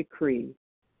than decree.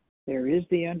 There is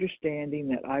the understanding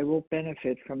that I will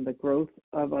benefit from the growth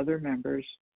of other members,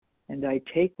 and I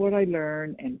take what I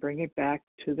learn and bring it back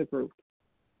to the group.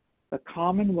 The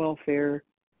common welfare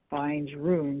finds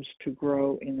rooms to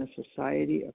grow in the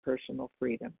society of personal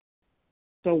freedom.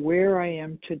 So where I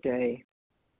am today,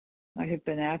 I have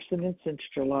been abstinent since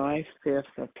July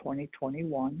 5th of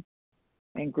 2021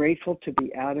 and grateful to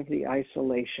be out of the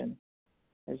isolation.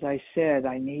 As I said,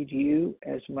 I need you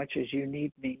as much as you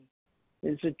need me.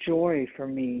 It is a joy for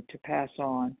me to pass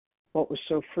on what was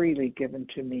so freely given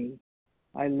to me.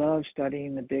 I love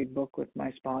studying the Big Book with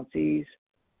my sponsees.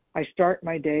 I start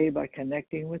my day by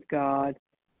connecting with God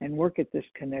and work at this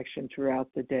connection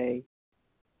throughout the day.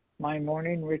 My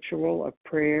morning ritual of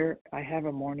prayer, I have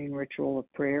a morning ritual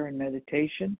of prayer and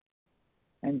meditation,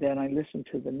 and then I listen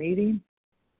to the meeting.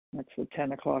 That's the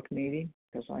 10 o'clock meeting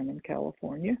because I'm in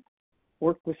California.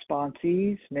 Work with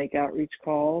sponsees, make outreach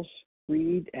calls,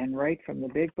 read and write from the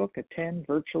Big Book, attend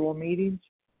virtual meetings,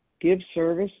 give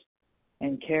service,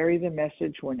 and carry the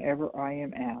message whenever I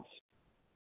am asked.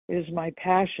 It is my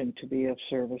passion to be of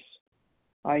service.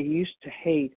 I used to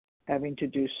hate having to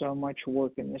do so much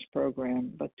work in this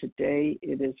program, but today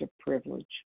it is a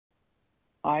privilege.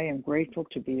 I am grateful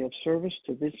to be of service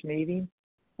to this meeting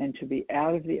and to be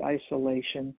out of the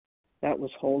isolation that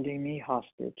was holding me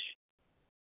hostage.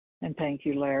 And thank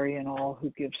you, Larry, and all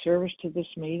who give service to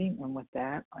this meeting. And with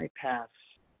that, I pass.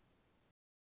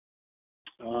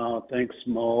 Thanks,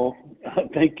 Mo.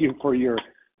 Thank you for your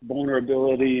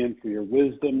vulnerability and for your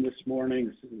wisdom this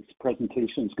morning. This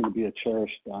presentation is going to be a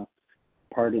cherished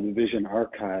part of the Vision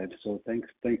Archive. So thank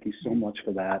you so much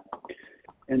for that.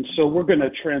 And so we're going to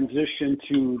transition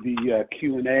to the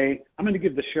Q&A. I'm going to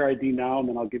give the share ID now, and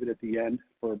then I'll give it at the end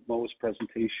for Mo's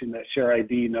presentation. That share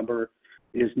ID number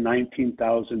is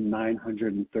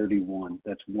 19,931.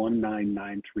 That's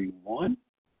 19931.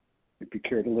 If you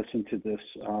care to listen to this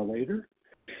later.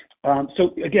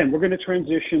 So again, we're going to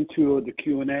transition to the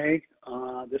Q&A.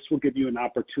 This will give you an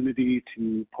opportunity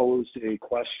to pose a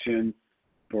question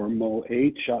for Mo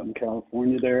H out in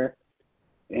California there.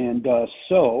 And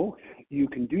so you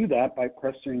can do that by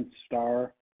pressing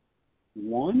 *1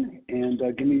 and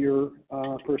give me your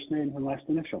first name and last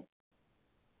initial.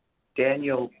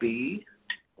 Daniel B.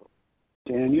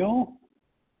 Daniel.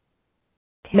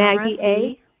 Maggie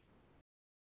A.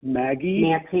 Maggie.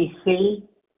 Nancy C.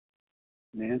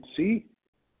 Nancy.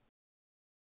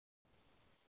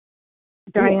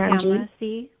 Diane G.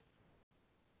 C.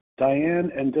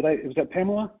 Diane, and was that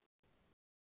Pamela?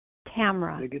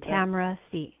 Tamara. Tamara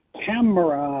C.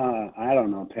 Tamara. I don't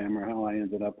know, Tamara, how I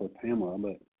ended up with Pamela,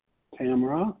 but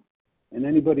Tamara. And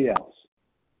anybody else?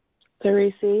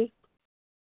 Suri C.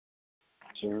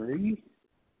 Suri.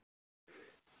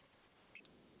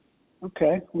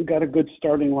 Okay, we got a good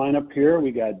starting lineup here.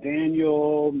 We got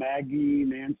Daniel, Maggie,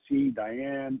 Nancy,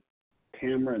 Diane,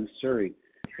 Tamara, and Suri.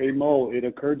 Hey, Mo, it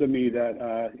occurred to me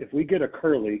that if we get a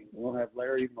Curly, we'll have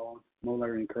Larry, Mo,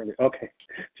 Larry, and Curly. Okay,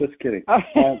 just kidding.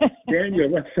 Daniel,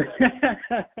 let's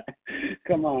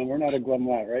come on, we're not a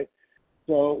Glenlight, right?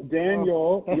 So,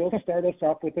 Daniel, you'll start us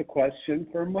off with a question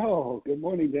for Mo. Good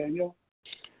morning, Daniel.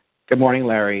 Good morning,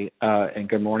 Larry, and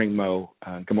good morning, Mo.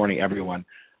 Good morning, everyone.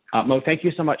 Mo, thank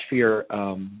you so much for your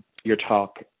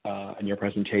talk and your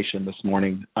presentation this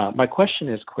morning. My question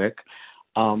is quick.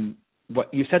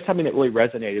 What you said something that really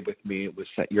resonated with me was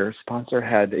that your sponsor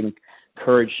had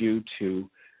encouraged you to,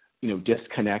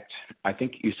 disconnect. I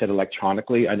think you said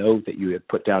electronically. I know that you had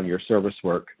put down your service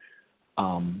work,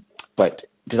 but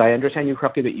did I understand you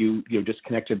correctly that you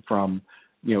disconnected from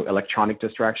electronic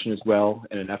distraction as well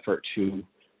in an effort to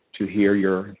hear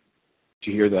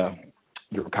the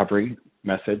recovery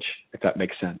message, if that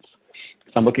makes sense?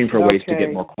 So I'm looking for ways to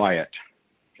get more quiet.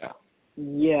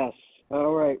 Yes.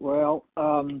 All right. Well,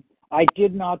 I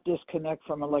did not disconnect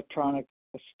from electronic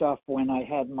stuff when I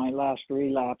had my last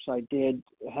relapse. I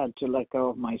had to let go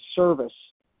of my service.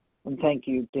 And thank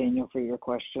you, Daniel, for your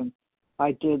question.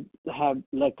 I did have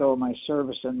let go of my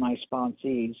service and my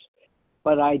sponsees.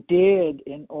 But I did,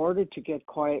 in order to get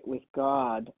quiet with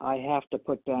God, I have to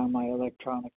put down my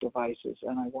electronic devices.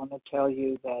 And I want to tell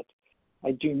you that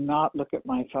I do not look at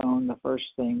my phone the first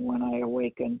thing when I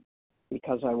awaken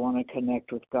because I want to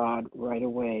connect with God right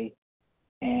away.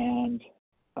 And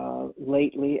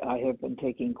lately, I have been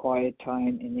taking quiet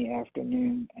time in the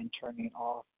afternoon and turning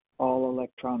off all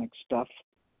electronic stuff.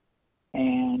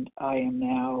 And I am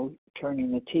now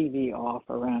turning the TV off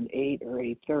around 8 or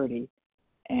 8:30,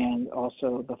 and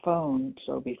also the phone.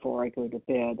 So before I go to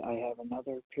bed, I have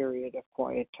another period of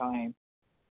quiet time,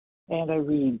 and I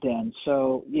read then.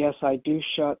 So yes, I do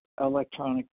shut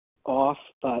electronic off,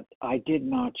 but I did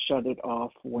not shut it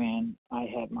off when I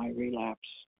had my relapse.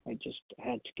 I just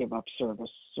had to give up service.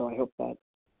 So I hope that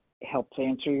helps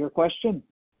answer your question.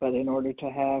 But in order to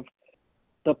have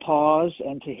the pause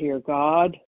and to hear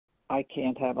God, I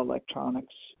can't have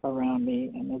electronics around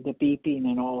me and the beeping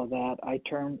and all of that. I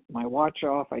turn my watch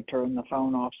off. I turn the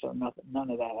phone off, so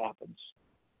none of that happens.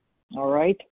 All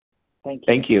right? Thank you.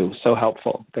 Thank you. So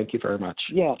helpful. Thank you very much.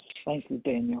 Yes. Thank you,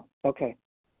 Daniel. Okay.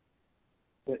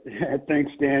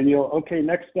 Thanks, Daniel. Okay,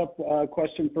 next up,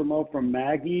 question for Mo from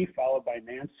Maggie, followed by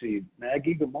Nancy.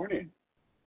 Maggie, good morning.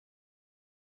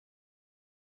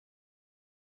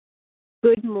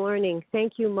 Good morning.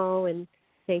 Thank you, Mo, and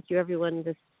thank you, everyone,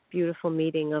 this beautiful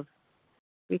meeting of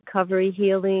recovery,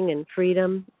 healing, and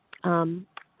freedom.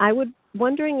 I would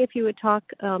wondering if you would talk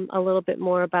a little bit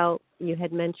more about, you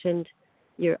had mentioned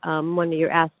your one of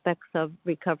your aspects of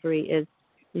recovery is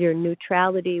your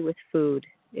neutrality with food.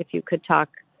 If you could talk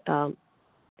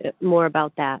more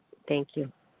about that. Thank you.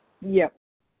 Yep.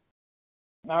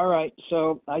 All right.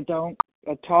 So I don't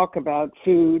talk about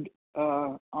food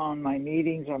on my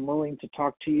meetings. I'm willing to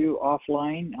talk to you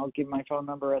offline. I'll give my phone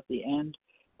number at the end.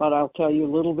 But I'll tell you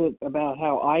a little bit about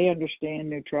how I understand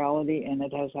neutrality, and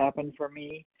it has happened for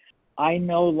me. I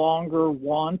no longer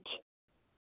want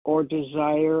or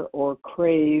desire or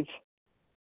crave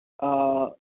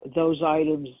those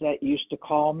items that used to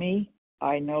call me.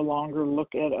 I no longer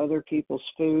look at other people's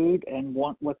food and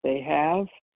want what they have.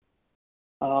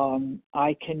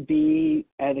 I can be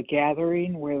at a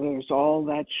gathering where there's all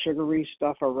that sugary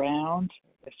stuff around,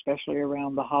 especially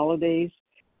around the holidays,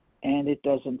 and it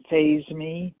doesn't faze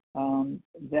me.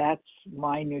 That's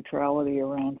my neutrality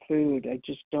around food. I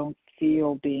just don't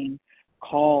feel being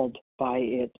called by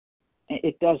it.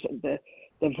 It doesn't.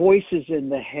 The voices in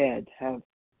the head have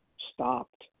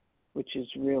stopped, which is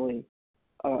really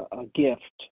a gift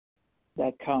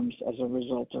that comes as a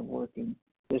result of working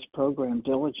this program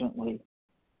diligently.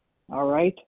 All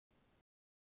right?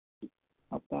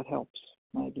 Hope that helps,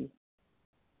 Maggie.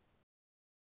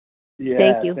 Yeah,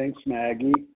 thank you. Thanks,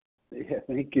 Maggie. Yeah,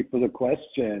 thank you for the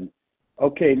question.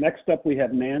 Okay, next up we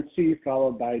have Nancy,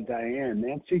 followed by Diane.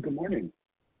 Nancy, good morning.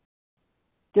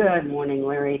 Good morning,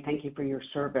 Larry. Thank you for your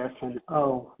service. And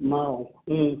Mo,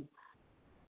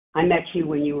 I met you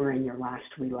when you were in your last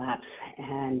relapse,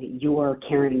 and you're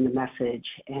carrying the message,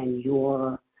 and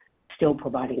you're still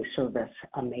providing service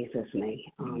amazes me.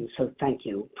 So thank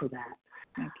you for that.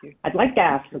 Thank you. I'd like to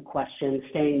ask the question,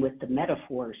 staying with the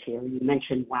metaphors here. You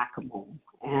mentioned whack-a-mole.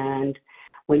 And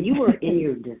when you were in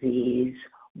your disease,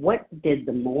 what did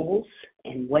the moles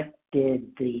and what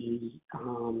did the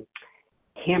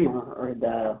hammer or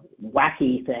the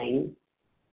wacky thing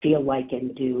feel like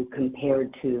and do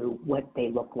compared to what they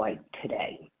look like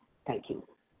today? Thank you.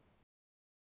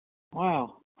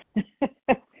 Wow.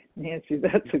 Nancy,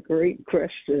 that's a great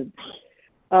question.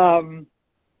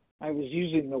 I was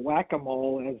using the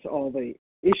whack-a-mole as all the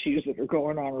issues that are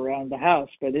going on around the house,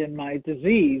 but in my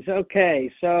disease,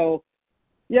 okay, so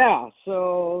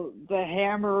the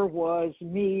hammer was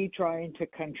me trying to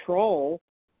control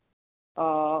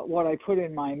what I put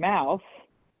in my mouth,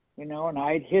 and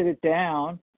I'd hit it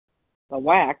down, the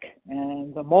whack,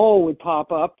 and the mole would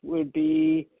pop up, would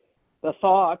be the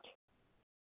thought,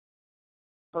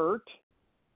 hurt,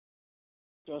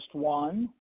 just one,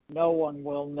 no one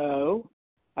will know,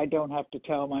 I don't have to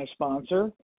tell my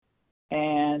sponsor,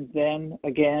 and then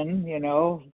again,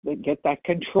 get that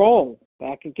control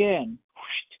back again,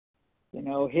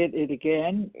 hit it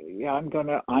again, I'm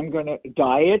gonna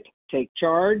diet, take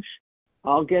charge,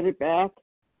 I'll get it back,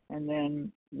 and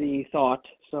then the thought.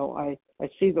 So I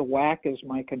see the whack as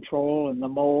my control and the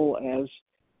mole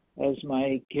as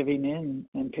my giving in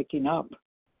and picking up.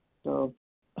 So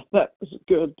that was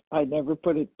good. I never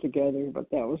put it together, but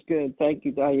that was good. Thank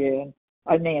you, Diane.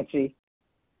 Nancy.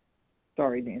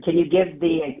 Sorry, Nancy. Can you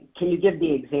give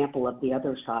the example of the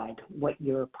other side? What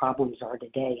your problems are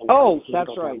today? And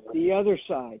That's right. The other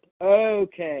side.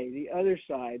 Okay, the other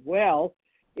side. Well,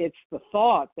 it's the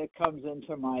thought that comes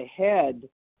into my head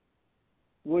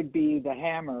would be the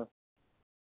hammer,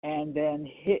 and then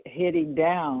hitting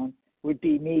down would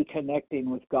be me connecting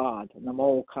with God, and the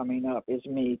mole coming up is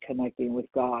me connecting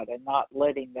with God and not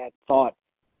letting that thought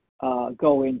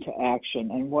go into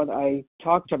action. And what I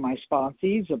talk to my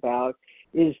sponsees about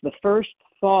is the first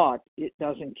thought, it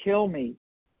doesn't kill me.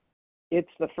 It's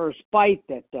the first bite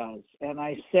that does. And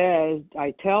I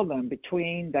tell them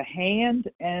between the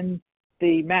hand and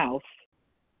the mouth,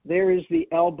 there is the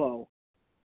elbow.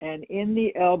 And in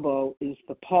the elbow is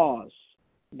the pause,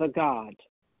 the God.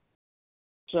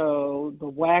 So the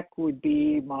whack would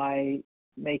be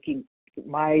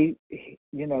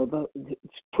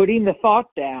putting the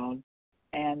thought down,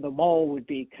 and the mole would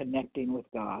be connecting with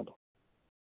God.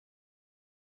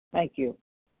 Thank you.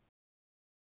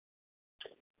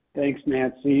 Thanks,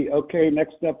 Nancy. Okay,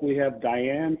 next up we have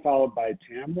Diane, followed by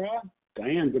Tamra.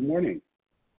 Diane, good morning.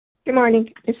 Good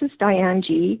morning. This is Diane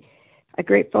G., a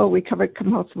grateful recovered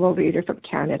compulsive overeater from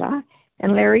Canada.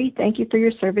 And Larry, thank you for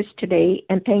your service today,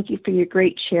 and thank you for your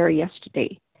great share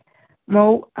yesterday.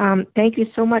 Mo, thank you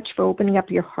so much for opening up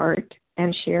your heart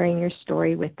and sharing your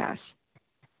story with us.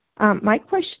 My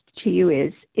question to you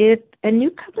is, if a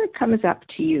newcomer comes up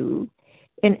to you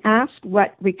and asks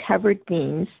what recovered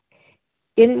means,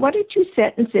 in one or two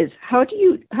sentences, how do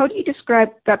you describe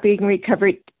what being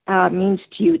recovered means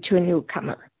to you, to a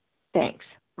newcomer? Thanks.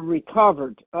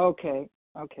 Recovered. Okay,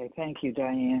 thank you,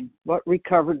 Diane. What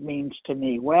recovered means to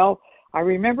me? Well, I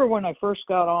remember when I first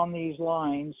got on these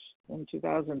lines in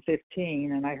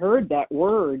 2015, and I heard that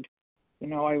word,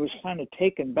 I was kind of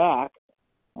taken back,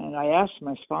 and I asked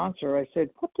my sponsor, I said,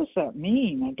 what does that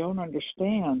mean? I don't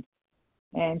understand.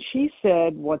 And she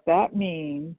said what that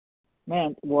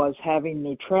meant was having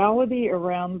neutrality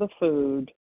around the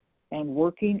food and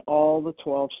working all the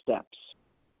 12 steps.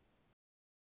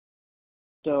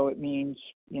 So it means,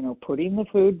 putting the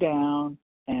food down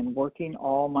and working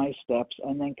all my steps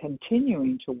and then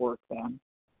continuing to work them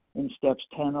in steps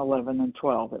 10, 11, and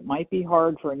 12. It might be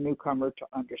hard for a newcomer to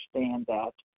understand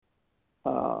that,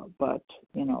 but,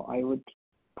 I would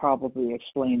probably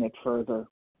explain it further.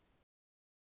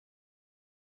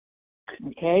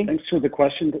 Okay? Thanks for the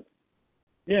question.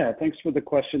 Yeah, thanks for the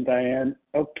question, Diane.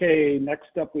 Okay,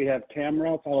 next up we have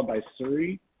Tamra, followed by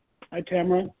Suri. Hi,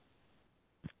 Tamra.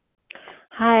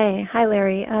 Hi,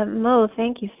 Larry. Mo,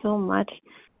 thank you so much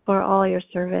for all your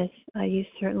service. You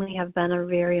certainly have been a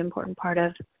very important part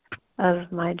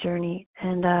of my journey.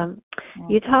 And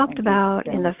you talked about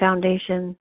in the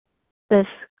foundation this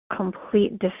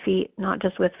complete defeat, not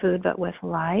just with food, but with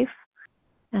life.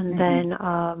 And then,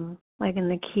 like in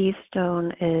the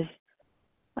keystone is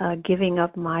giving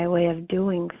up my way of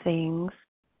doing things.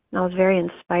 And I was very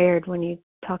inspired when you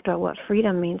talked about what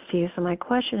freedom means to you. So my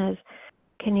question is,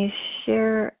 can you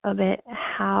share a bit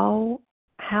how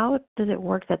does it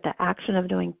work that the action of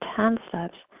doing 10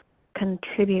 steps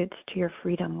contributes to your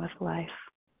freedom with life?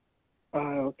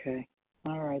 Okay.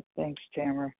 All right. Thanks,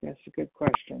 Tamara. That's a good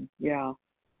question. Yeah.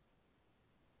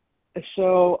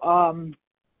 So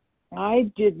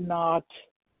I did not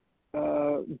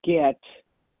get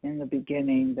in the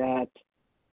beginning that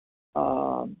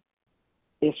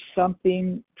if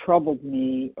something troubled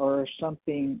me or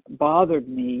something bothered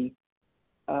me,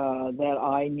 that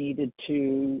I needed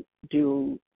to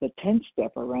do the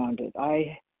 10-step around it.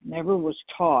 I never was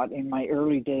taught in my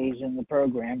early days in the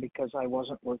program, because I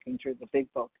wasn't working through the big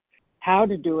book, how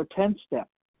to do a 10-step.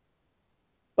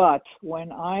 But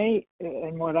how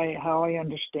I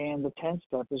understand the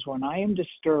 10-step is when I am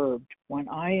disturbed, when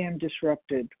I am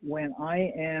disrupted, when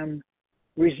I am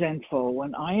resentful,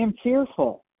 when I am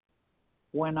fearful,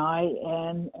 when I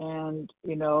am,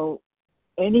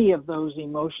 any of those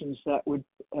emotions that would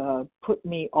put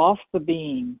me off the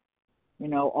beam,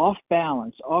 off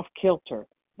balance, off kilter.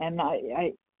 And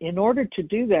I, in order to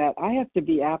do that, I have to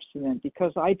be abstinent,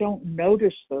 because I don't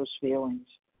notice those feelings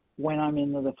when I'm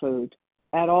into the food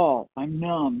at all. I'm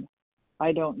numb.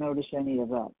 I don't notice any of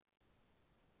that.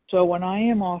 So when I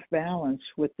am off balance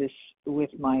with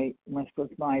my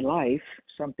life,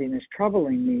 something is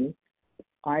troubling me,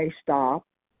 I stop,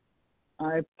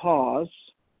 I pause,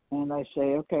 and I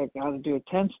say, okay, I've got to do a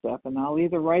 10-step, and I'll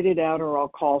either write it out or I'll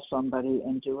call somebody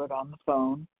and do it on the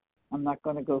phone. I'm not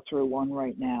going to go through one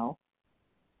right now.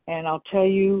 And I'll tell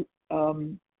you,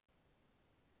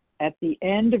 at the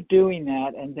end of doing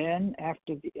that, and then at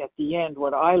the end,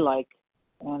 what I like,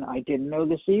 and I didn't know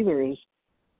this either, is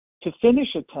to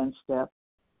finish a 10-step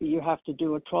you have to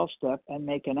do a 12-step and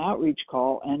make an outreach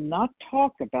call and not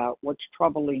talk about what's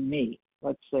troubling me.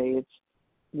 Let's say it's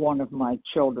one of my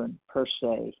children per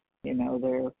se. You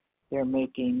know, they're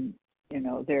making, you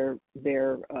know,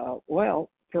 well,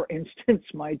 for instance,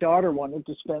 my daughter wanted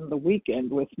to spend the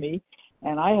weekend with me,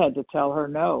 and I had to tell her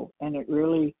no, and it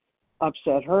really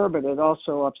upset her, but it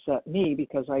also upset me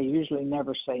because I usually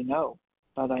never say no,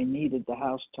 but I needed the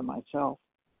house to myself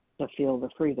to feel the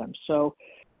freedom. So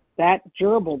that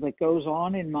gerbil that goes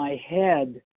on in my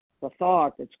head, the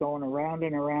thought that's going around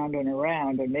and around and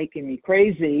around and making me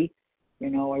crazy, you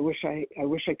know, I wish I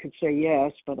could say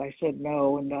yes, but I said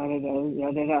no, and da da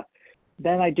da da da.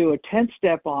 Then I do a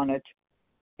 10-step on it,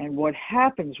 and what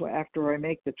happens after I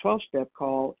make the 12-step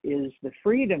call is the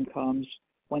freedom comes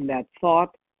when that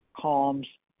thought calms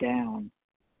down,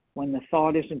 when the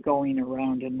thought isn't going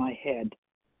around in my head.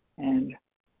 And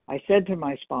I said to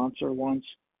my sponsor once,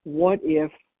 what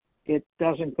if it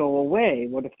doesn't go away?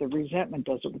 What if the resentment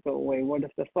doesn't go away? What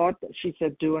if the thought, she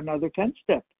said, do another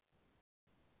 10-step.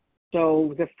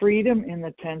 So the freedom in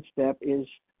the 10-step is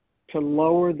to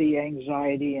lower the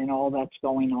anxiety and all that's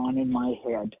going on in my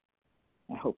head.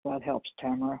 I hope that helps,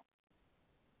 Tamara.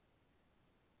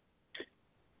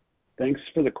 Thanks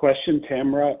for the question,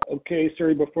 Tamara. Okay,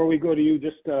 Suri, before we go to you,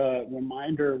 just a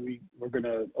reminder, we're going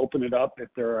to open it up if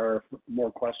there are more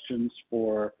questions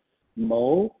for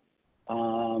Mo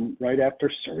right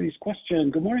after Suri's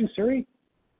question. Good morning, Suri.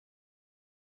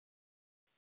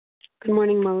 Good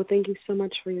morning, Mo. Thank you so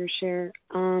much for your share.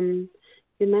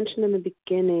 You mentioned in the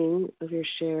beginning of your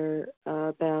share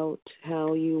about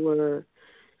how you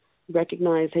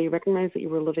recognized that you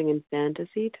were living in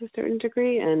fantasy to a certain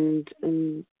degree, and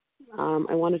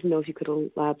I wanted to know if you could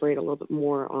elaborate a little bit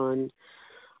more on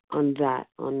that,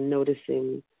 on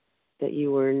noticing that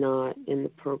you were not in the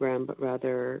program, but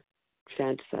rather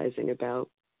fantasizing about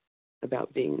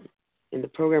being in the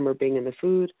program or being in the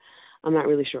food. I'm not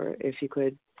really sure if you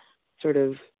could sort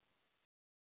of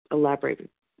elaborate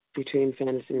between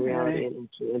fantasy and reality and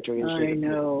entering into I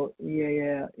know.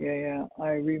 Yeah.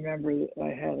 I remember I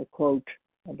had a quote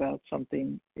about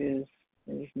something is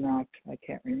not, I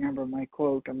can't remember my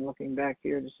quote. I'm looking back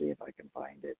here to see if I can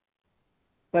find it.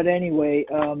 But anyway,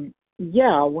 when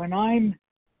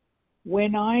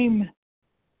I'm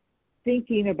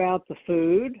thinking about the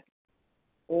food,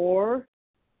 or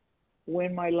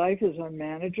when my life is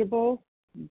unmanageable,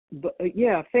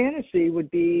 fantasy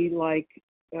would be like,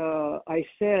 I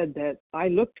said that I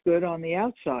looked good on the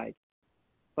outside,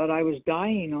 but I was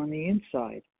dying on the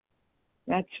inside.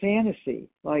 That's fantasy.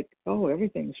 Like, oh,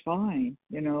 everything's fine,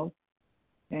 you know.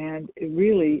 And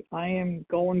really, I am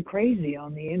going crazy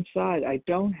on the inside. I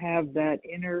don't have that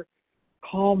inner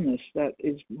calmness that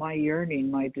is my yearning,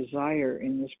 my desire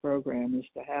in this program is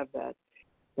to have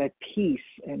that peace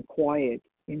and quiet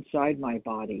inside my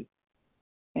body.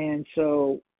 And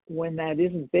so when that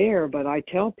isn't there, but I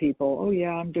tell people, oh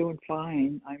yeah, I'm doing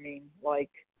fine. I mean,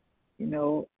 like, you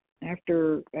know,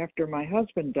 after my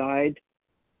husband died,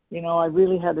 you know, I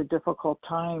really had a difficult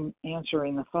time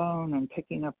answering the phone and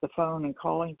picking up the phone and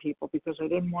calling people because I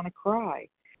didn't want to cry.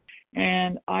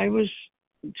 And I was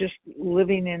just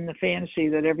living in the fantasy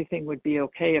that everything would be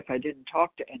okay if I didn't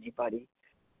talk to anybody.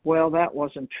 Well, that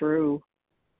wasn't true.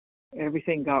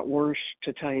 Everything got worse,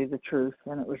 to tell you the truth,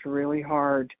 and it was really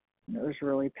hard. It was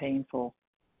really painful.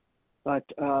 But,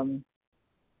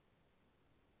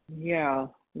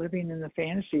 living in the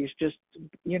fantasy is just,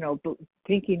 you know,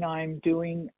 thinking I'm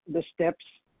doing the steps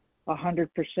 100%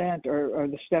 or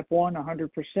the step 1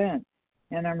 100%.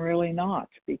 And I'm really not,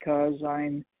 because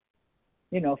I'm,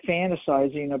 you know,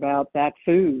 fantasizing about that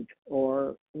food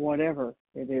or whatever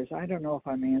it is. I don't know if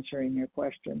I'm answering your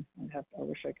question. I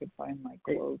wish I could find my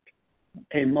quote.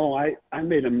 Hey, Mo, I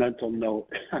made a mental note.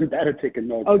 I'm bad at taking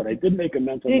notes, but I did make a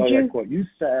mental note of that quote. You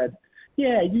said, see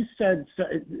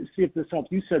if this helps.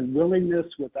 You said willingness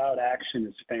without action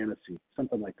is fantasy,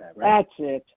 something like that, right? That's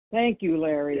it. Thank you,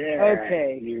 Larry. Yeah,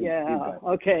 okay.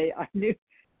 Okay. I knew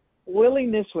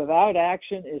willingness without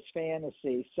action is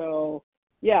fantasy. So,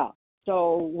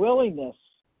 so willingness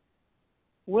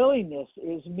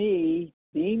is me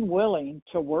being willing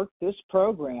to work this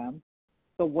program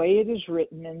the way it is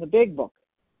written in the big book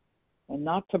and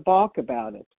not to balk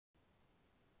about it.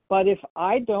 But if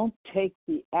I don't take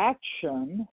the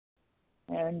action,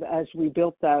 and as we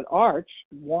built that arch,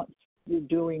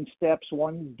 doing steps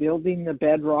 1, building the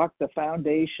bedrock, the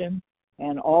foundation,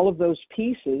 and all of those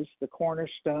pieces, the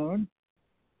cornerstone,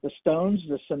 the stones,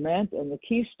 the cement, and the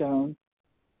keystone,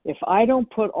 if I don't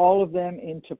put all of them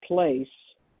into place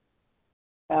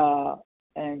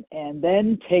and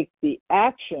then take the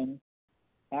action,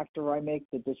 after I make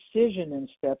the decision in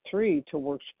step 3 to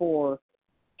work 4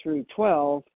 through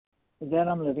 12, then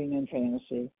I'm living in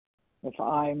fantasy. If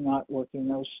I'm not working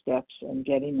those steps and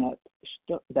getting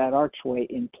that archway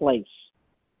in place.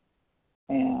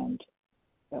 And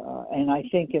I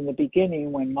think in the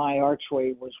beginning, when my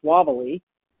archway was wobbly,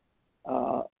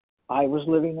 I was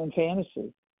living in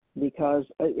fantasy, because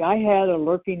I had a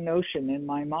lurking notion in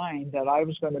my mind that I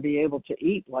was going to be able to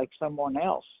eat like someone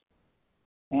else.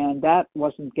 And that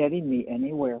wasn't getting me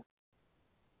anywhere.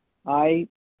 I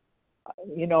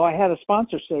had a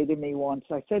sponsor say to me once,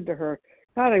 I said to her,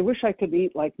 God, I wish I could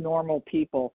eat like normal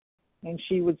people. And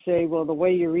she would say, well, the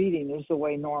way you're eating is the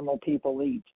way normal people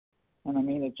eat. And I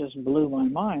mean, it just blew my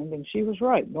mind. And she was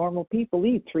right. Normal people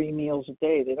eat 3 meals a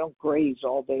day. They don't graze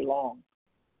all day long.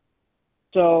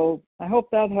 So I hope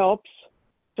that helps.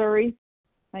 Suri,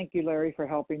 thank you, Larry, for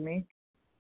helping me.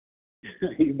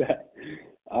 You bet.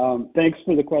 Thanks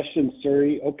for the question,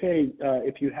 Suri. Okay,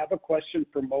 if you have a question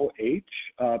for Mo H,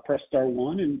 press star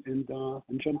 1 and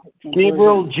jump.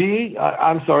 Gabriel G.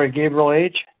 I'm sorry, Gabriel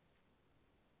H.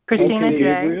 Christina okay, J.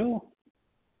 Gabriel.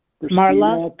 Christina,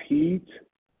 Marla. Pete.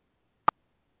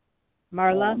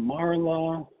 Marla.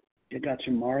 Marla. I got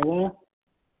you, Marla.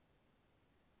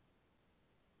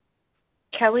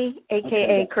 Kelly,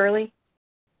 a.k.a. Curly.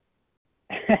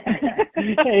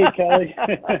 Hey, Kelly.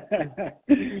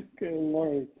 Good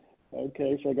morning.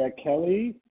 Okay, so I got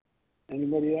Kelly.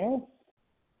 Anybody else?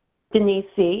 Denise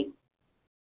C.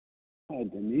 Hi,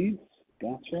 Denise.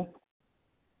 Gotcha.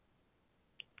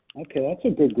 Okay, that's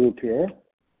a good group here.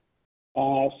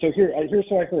 So here's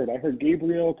what I heard. I heard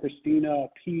Gabriel, Christina,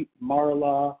 Pete,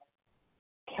 Marla,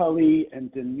 Kelly,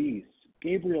 and Denise.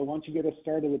 Gabriel, why don't you get us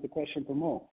started with the question for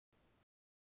Mo?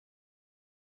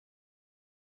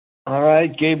 All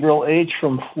right, Gabriel H.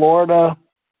 from Florida.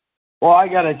 Well, I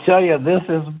got to tell you, this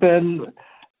has been,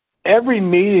 every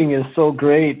meeting is so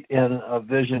great in A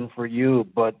Vision for You,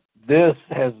 but this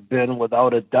has been,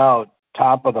 without a doubt,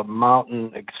 top of the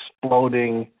mountain,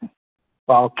 exploding,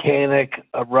 volcanic,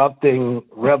 erupting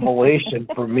revelation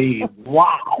for me.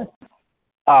 Wow.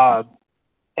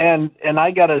 And I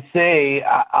got to say,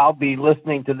 I'll be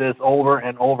listening to this over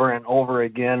and over and over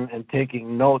again and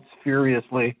taking notes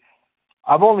furiously.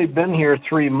 I've only been here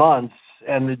 3 months,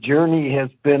 and the journey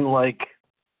has been like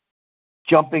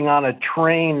jumping on a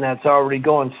train that's already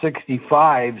going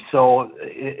 65, so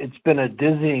it's been a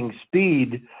dizzying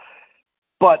speed.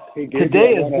 But hey, Gabriel,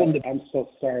 today has been I'm so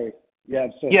sorry. Yeah,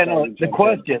 I'm so yeah, sorry. no, the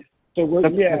question. So, what's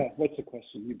the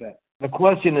question? You bet. The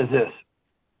question is this.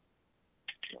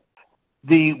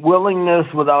 The willingness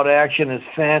without action is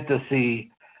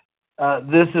fantasy.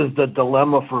 This is the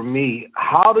dilemma for me.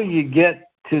 How do you get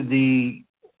to the,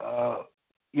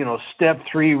 step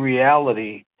 3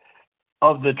 reality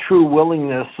of the true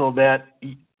willingness so that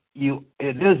it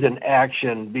is an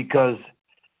action? Because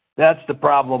that's the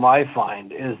problem I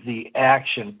find, is the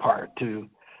action part, to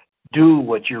do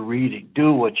what you're reading,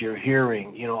 do what you're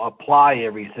hearing, apply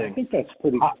everything. I think that's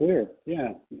pretty clear.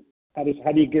 Yeah. How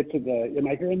do you get to the? Am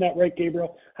I hearing that right,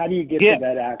 Gabriel? How do you get to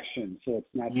that action so it's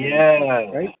not? Yeah.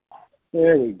 Right.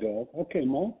 There we go. Okay,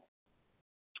 Mo.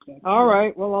 All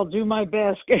right. Well, I'll do my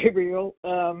best, Gabriel.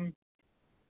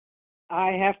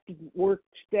 I have to work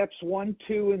steps 1,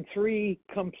 2, and 3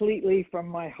 completely from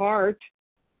my heart,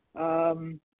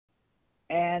 and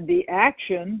the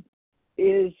action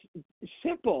is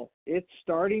simple. It's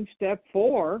starting step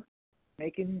 4,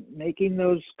 making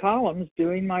those columns,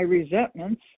 doing my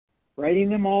resentments, writing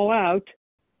them all out,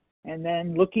 and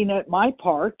then looking at my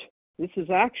part. This is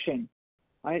action.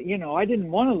 I didn't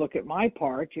want to look at my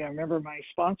part. I remember my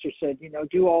sponsor said,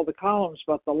 do all the columns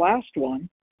but the last one.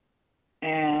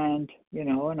 And,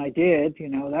 and I did,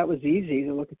 that was easy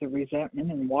to look at the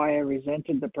resentment and why I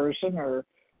resented the person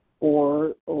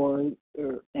or and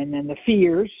then the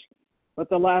fears. But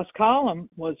the last column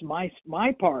was my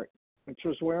part, which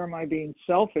was where am I being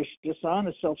selfish,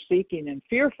 dishonest, self-seeking, and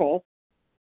fearful.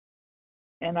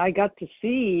 And I got to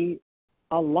see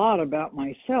a lot about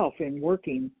myself in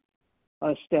working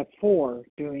step 4,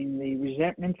 doing the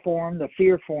resentment form, the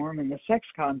fear form, and the sex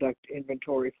conduct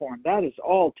inventory form. That is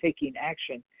all taking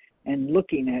action and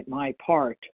looking at my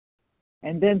part.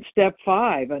 And then step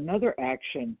 5, another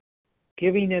action,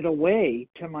 giving it away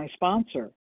to my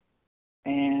sponsor.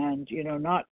 And,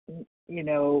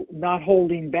 not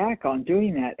holding back on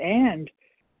doing that. And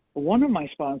one of my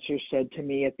sponsors said to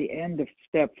me at the end of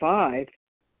step 5,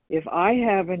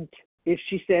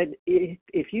 she said,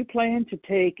 if you plan to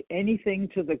take anything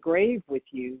to the grave with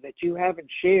you that you haven't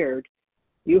shared,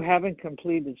 you haven't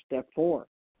completed step 4.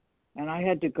 And I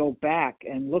had to go back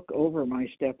and look over my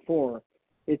step 4.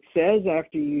 It says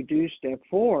after you do step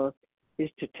 4, is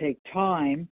to take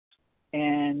time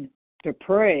and to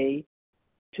pray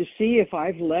to see if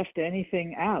I've left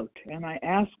anything out. And I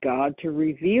ask God to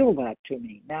reveal that to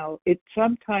me. Now, it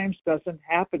sometimes doesn't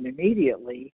happen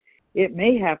immediately. It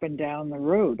may happen down the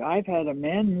road. I've had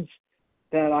amends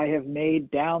that I have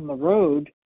made down the road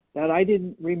that I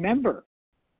didn't remember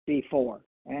before,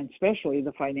 and especially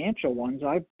the financial ones.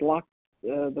 I've blocked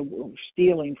the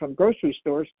stealing from grocery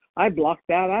stores. I blocked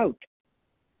that out.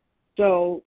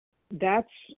 So that's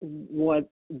what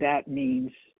that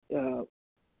means.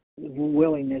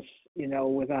 Willingness,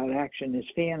 without action is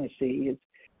fantasy. It's,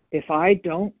 if I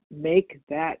don't make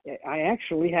that, I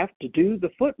actually have to do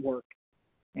the footwork.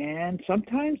 And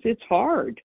sometimes it's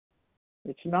hard.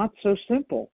 It's not so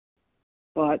simple.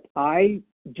 But I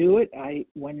do it.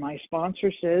 When my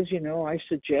sponsor says, I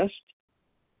suggest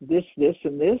this,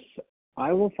 and this,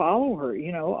 I will follow her.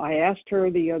 I asked her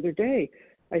the other day,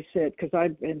 I said, because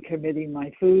I've been committing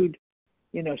my food,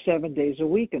 7 days a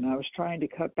week, and I was trying to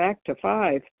cut back to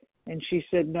 5. And she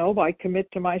said, no, I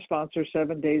commit to my sponsor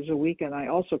 7 days a week, and I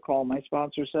also call my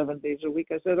sponsor 7 days a week.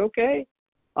 I said, okay,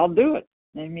 I'll do it.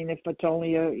 I mean, if it's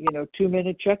only a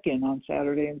 2-minute check-in on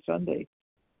Saturday and Sunday.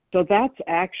 So that's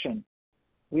action.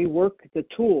 We work the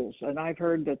tools, and I've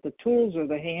heard that the tools are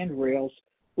the handrails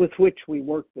with which we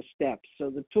work the steps.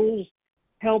 So the tools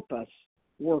help us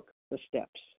work the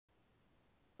steps.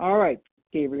 All right,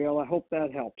 Gabriel, I hope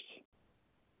that helps.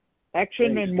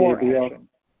 Action. Thanks, and more Gabriel. Action.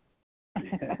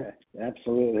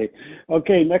 Absolutely.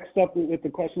 Okay, next up with the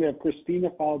question, we have Christina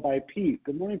followed by Pete.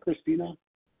 Good morning, Christina.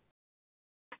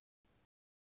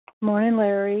 Morning,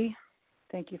 Larry.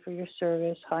 Thank you for your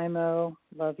service. Hi, Mo.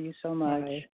 Love you so much.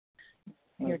 Hi.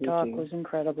 Your talk was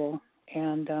incredible.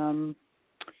 And,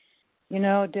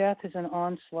 death is an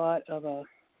onslaught of an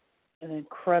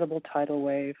incredible tidal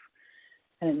wave,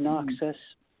 and it knocks us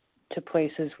to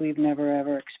places we've never,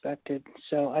 ever expected.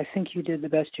 So I think you did the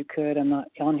best you could. I'm not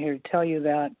on here to tell you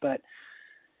that, but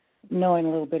knowing a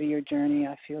little bit of your journey,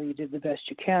 I feel you did the best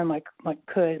you can. My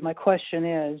question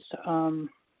is,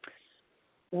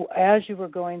 as you were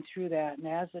going through that and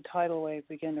as the tidal wave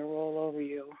began to roll over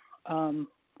you,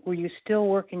 were you still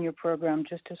working your program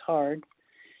just as hard?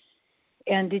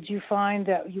 And did you find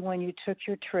that when you took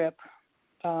your trip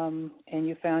and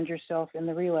you found yourself in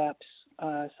the relapse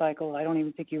cycle, I don't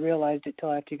even think you realized it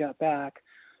till after you got back,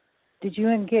 did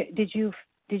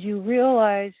you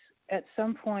realize at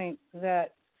some point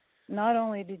that not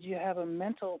only did you have a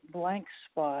mental blank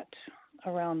spot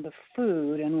around the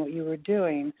food and what you were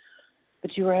doing,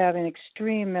 but you were having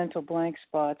extreme mental blank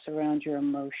spots around your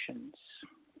emotions?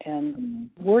 And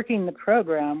working the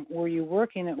program, were you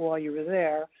working it while you were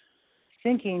there,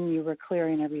 thinking you were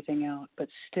clearing everything out, but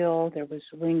still there was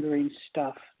lingering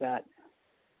stuff that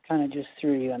kind of just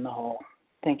threw you in the hole?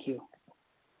 Thank you.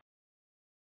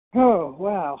 Oh,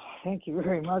 wow. Thank you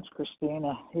very much,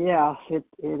 Christina. Yeah, it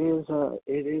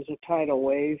is a tidal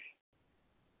wave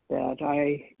that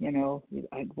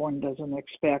one doesn't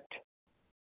expect.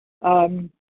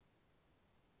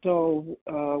 So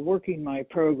working my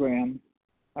program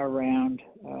around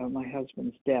my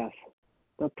husband's death.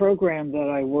 The program that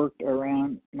I worked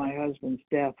around my husband's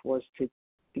death was to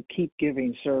keep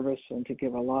giving service and to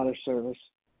give a lot of service.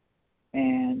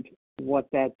 And what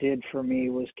that did for me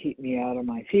was keep me out of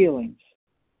my feelings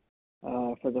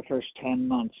for the first 10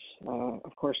 months.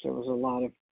 Of course, there was a lot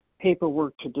of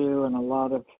paperwork to do and a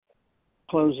lot of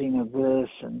closing of this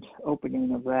and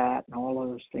opening of that and all of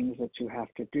those things that you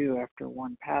have to do after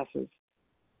one passes.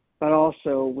 But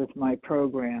also with my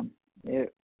program, the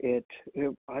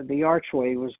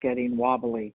archway was getting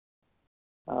wobbly.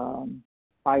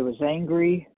 I was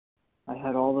angry. I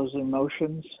had all those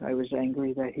emotions. I was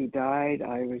angry that he died.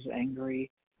 I was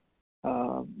angry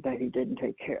that he didn't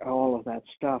take care of all of that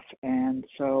stuff. And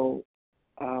so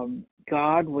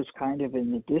God was kind of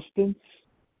in the distance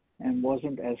and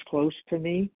wasn't as close to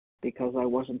me because I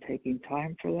wasn't taking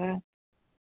time for that.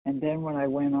 And then when I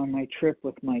went on my trip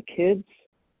with my kids,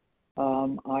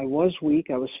 I was weak.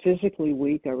 I was physically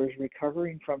weak. I was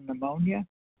recovering from pneumonia,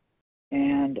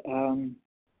 and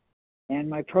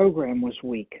my program was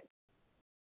weak.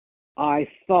 I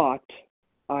thought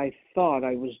I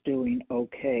was doing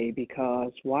okay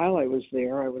because while I was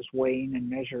there, I was weighing and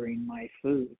measuring my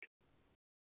food,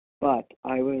 but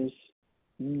I was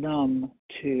numb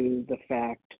to the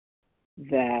fact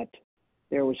that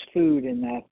there was food in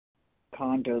that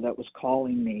condo that was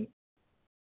calling me.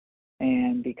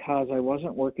 And because I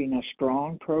wasn't working a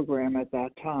strong program at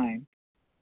that time,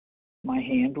 my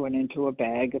hand went into a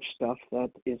bag of stuff that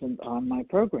isn't on my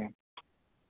program,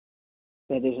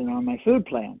 that isn't on my food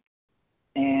plan.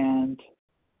 And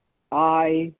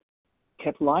I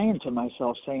kept lying to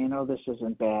myself, saying, "Oh, this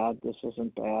isn't bad. This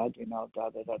isn't bad." Da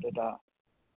da da da da.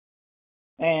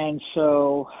 And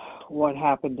so, what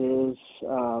happened is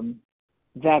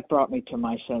that brought me to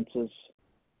my senses,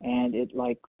 and it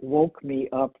like woke me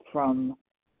up from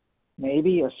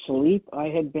maybe a sleep I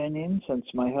had been in since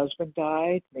my husband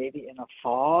died, maybe in a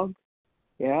fog.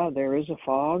 Yeah, there is a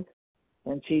fog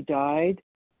since he died,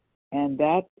 and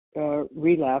that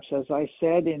relapse, as I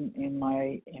said in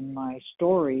my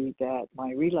story, that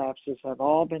my relapses have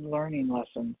all been learning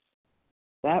lessons.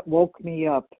 That woke me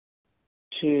up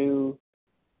to,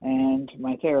 and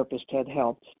my therapist had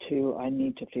helped to, I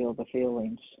need to feel the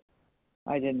feelings.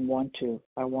 I didn't want to.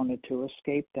 I wanted to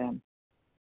escape them.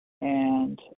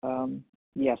 And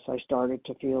yes, I started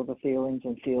to feel the feelings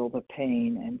and feel the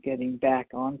pain and getting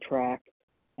back on track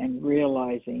and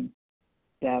realizing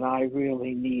that I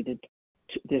really needed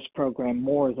this program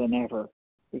more than ever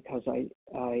because I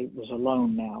was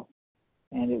alone now.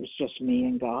 And it was just me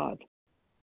and God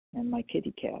and my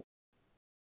kitty cat.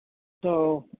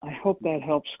 So I hope that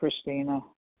helps, Christina.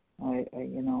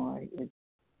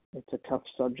 It's a tough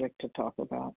subject to talk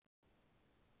about.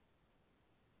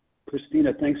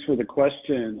 Christina, thanks for the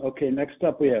question. Okay, next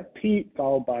up we have Pete,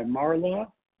 followed by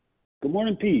Marla. Good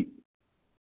morning, Pete.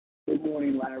 Good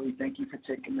morning, Larry. Thank you for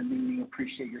taking the meeting.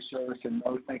 Appreciate your service. And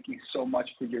Mo, thank you so much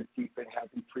for your deep and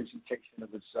heavy presentation. It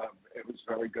was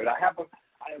very good. I have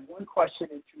one question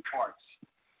in two parts.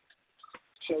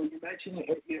 So you mentioned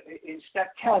in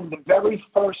step 10, the very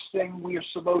first thing we are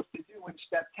supposed to do in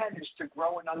step 10 is to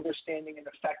grow in understanding and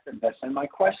effectiveness. And my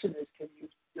question is, can you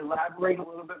elaborate a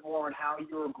little bit more on how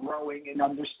you're growing in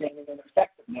understanding and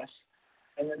effectiveness?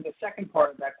 And then the second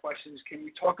part of that question is, can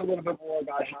you talk a little bit more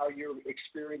about how you're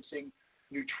experiencing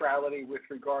neutrality with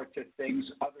regard to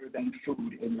things other than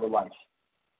food in your life?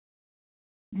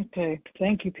 Okay.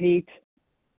 Thank you, Pete.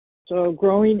 So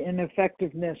growing in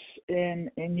effectiveness in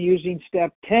using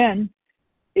step 10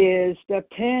 is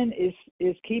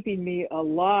keeping me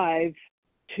alive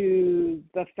to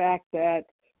the fact that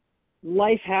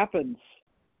life happens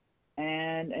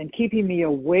and keeping me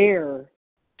aware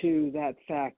to that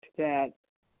fact that,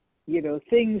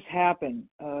 things happen,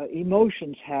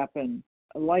 emotions happen,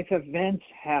 life events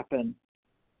happen.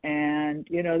 And,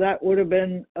 that would have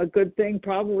been a good thing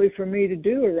probably for me to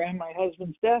do around my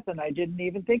husband's death, and I didn't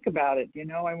even think about it.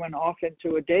 I went off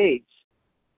into a daze.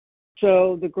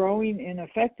 So the growing in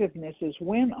effectiveness is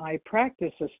when I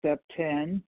practice a step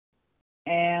 10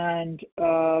 and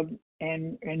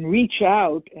reach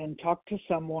out and talk to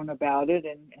someone about it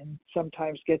and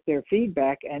sometimes get their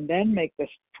feedback and then make the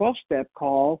 12-step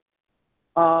call.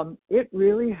 It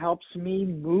really helps me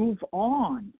move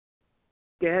on,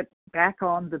 get back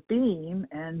on the beam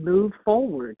and move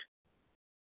forward.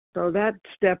 So that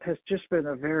step has just been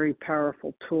a very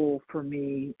powerful tool for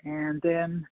me. And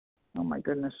then, oh my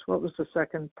goodness, what was the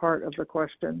second part of the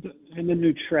question? And the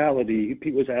neutrality,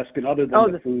 Pete was asking, other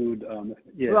than the food.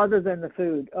 Other than the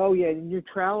food. Oh yeah,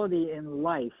 neutrality in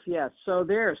life, yes. So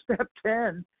there, step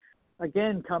 10,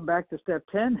 again, come back to step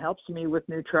 10, helps me with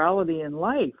neutrality in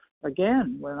life.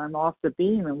 Again, when I'm off the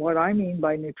beam, and what I mean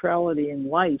by neutrality in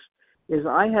life is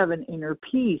I have an inner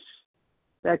peace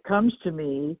that comes to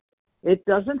me. It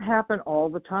doesn't happen all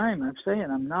the time. I'm saying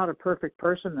I'm not a perfect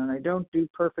person and I don't do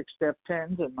perfect step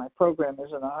 10s and my program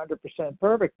isn't 100%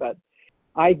 perfect, but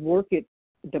I work it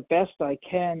the best I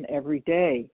can every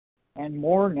day and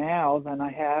more now than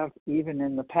I have even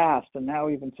in the past. And now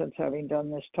even since having done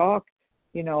this talk,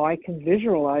 I can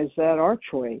visualize that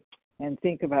archway and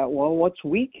think about, well, what's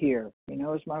weak here?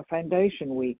 Is my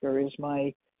foundation weak, or is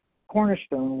my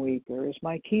cornerstone weak, or is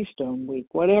my keystone weak,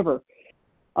 whatever.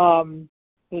 The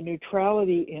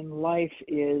neutrality in life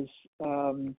is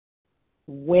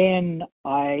when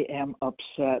I am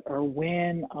upset or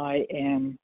when I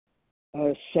am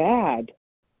sad,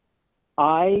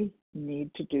 I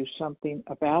need to do something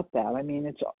about that. I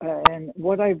mean, and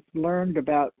what I've learned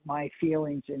about my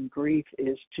feelings in grief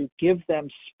is to give them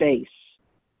space.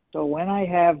 So when I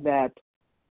have that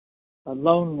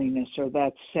loneliness or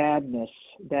that sadness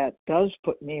that does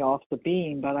put me off the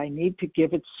beam, but I need to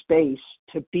give it space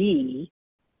to be.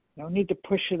 I don't need to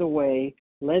push it away.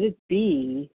 Let it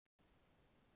be.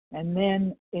 And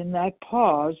then in that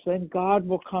pause, then God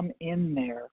will come in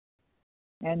there.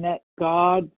 And that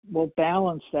God will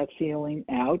balance that feeling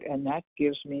out, and that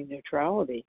gives me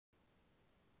neutrality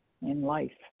in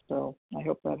life. So I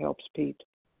hope that helps, Pete.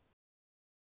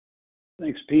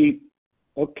 Thanks, Pete.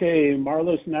 Okay,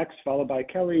 Marla's next, followed by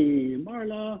Kelly.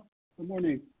 Marla, good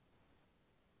morning.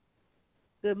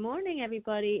 Good morning,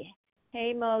 everybody.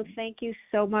 Hey, Mo, thank you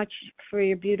so much for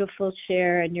your beautiful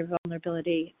share and your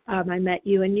vulnerability. I met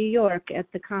you in New York at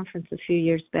the conference a few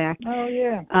years back. Oh,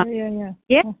 yeah. Yeah.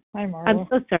 Yeah. Oh, hi, Marla. I'm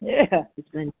so sorry.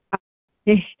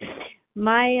 Yeah.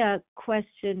 My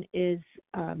question is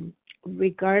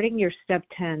regarding your step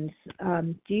 10s.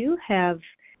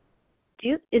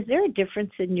 Is there a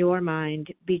difference in your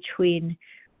mind between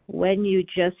when you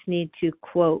just need to,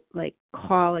 quote, like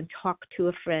call and talk to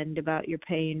a friend about your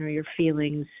pain or your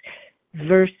feelings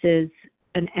versus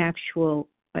an actual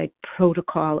like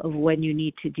protocol of when you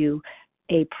need to do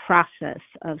a process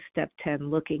of step 10,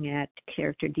 looking at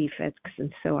character defects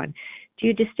and so on? Do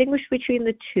you distinguish between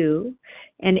the two?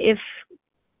 And if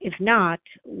not,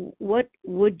 what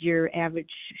would your average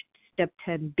step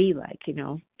 10 be like? You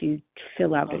know, do you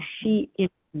fill out a sheet?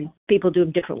 People do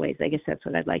them different ways. I guess that's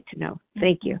what I'd like to know.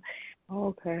 Thank you.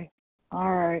 Okay.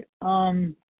 All right.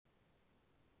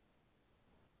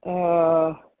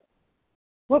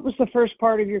 What was the first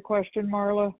part of your question,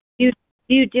 Marla? Do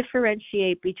you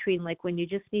differentiate between like when you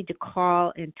just need to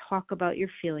call and talk about your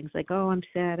feelings, like, oh, I'm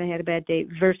sad, I had a bad day,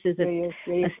 versus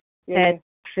that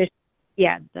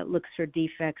looks for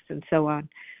defects and so on?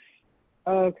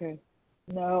 Okay.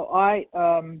 No,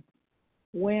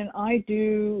 when I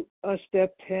do a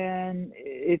step 10,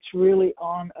 it's really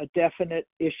on a definite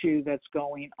issue that's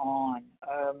going on.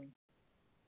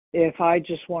 If I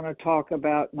just want to talk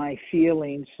about my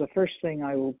feelings, the first thing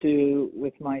I will do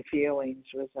with my feelings,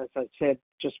 as I said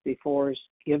just before, is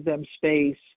give them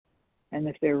space. And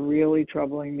if they're really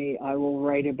troubling me, I will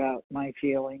write about my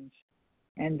feelings.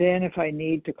 And then if I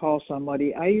need to call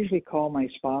somebody, I usually call my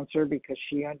sponsor because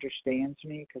she understands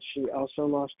me, because she also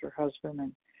lost her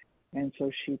husband, and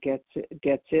so she gets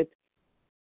it.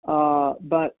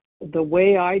 But the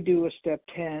way I do a step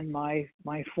 10, my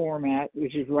format,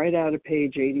 which is right out of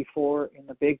page 84 in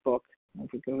the big book.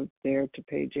 If we go there to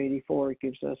page 84, it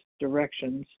gives us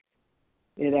directions.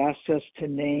 It asks us to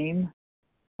name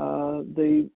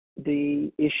the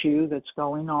issue that's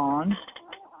going on,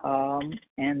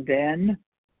 and then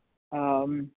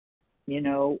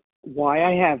why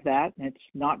I have that. And it's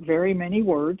not very many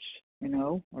words,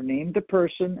 or name the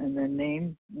person, and then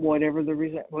name whatever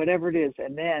it is,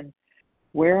 and then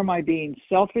where am I being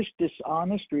selfish,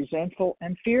 dishonest, resentful,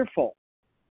 and fearful?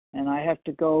 And I have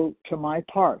to go to my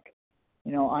part.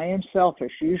 I am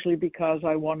selfish, usually because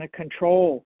I want to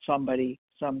control somebody,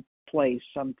 some place,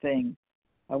 something.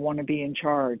 I want to be in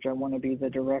charge. I want to be the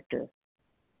director.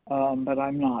 But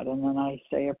I'm not. And then I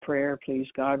say a prayer, please,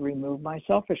 God, remove my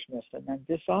selfishness. And then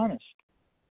dishonest.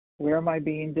 Where am I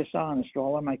being dishonest?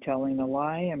 Am I telling a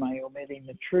lie? Am I omitting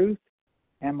the truth?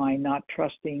 Am I not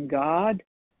trusting God?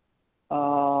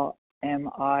 Am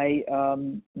I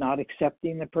not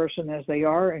accepting the person as they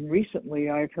are? And recently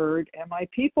I've heard, am I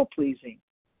people-pleasing?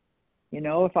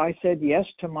 If I said yes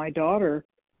to my daughter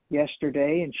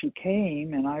yesterday and she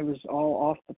came and I was all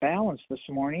off the balance this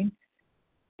morning,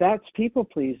 that's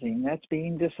people-pleasing. That's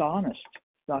being dishonest,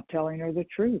 not telling her the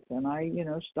truth. And I,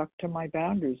 stuck to my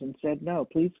boundaries and said, no,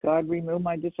 please, God, remove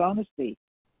my dishonesty.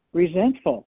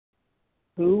 Resentful.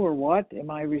 Who or what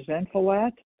am I resentful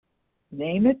at?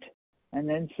 Name it. And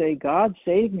then say, God,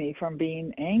 save me from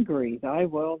being angry. Thy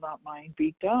will, not mine,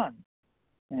 be done.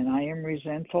 And I am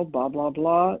resentful, blah, blah,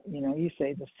 blah. You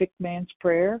say the sick man's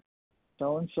prayer.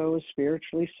 So-and-so is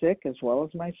spiritually sick as well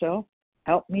as myself.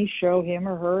 Help me show him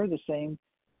or her the same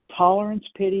tolerance,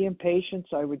 pity, and patience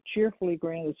I would cheerfully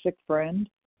grant a sick friend.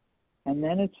 And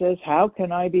then it says, how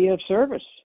can I be of service?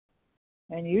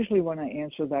 And usually when I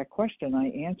answer that question, I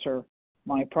answer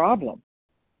my problem.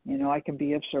 I can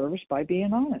be of service by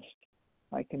being honest.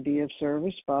 I can be of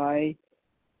service by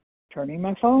turning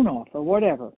my phone off or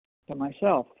whatever to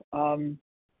myself. And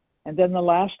then the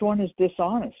last one is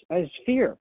dishonest, is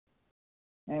fear.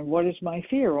 And what is my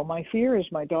fear? Well, my fear is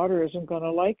my daughter isn't going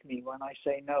to like me when I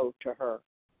say no to her.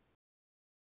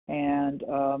 And,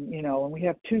 and we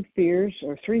have two fears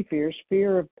or three fears: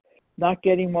 fear of not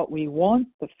getting what we want,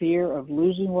 the fear of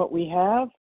losing what we have,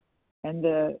 and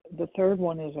the third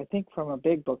one is, I think, from a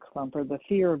big book thumper, the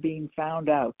fear of being found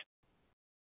out.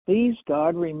 Please,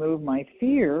 God, remove my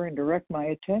fear and direct my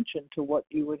attention to what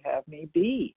you would have me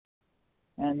be.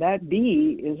 And that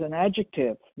be is an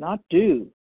adjective, not do.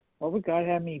 What would God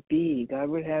have me be? God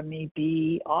would have me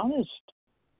be honest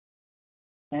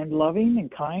and loving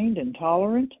and kind and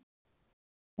tolerant.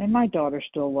 And my daughter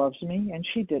still loves me, and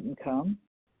she didn't come.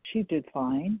 She did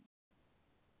fine.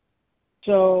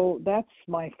 So that's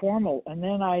my formal. And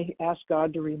then I ask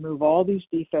God to remove all these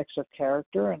defects of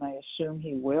character, and I assume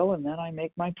he will, and then I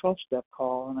make my 12-step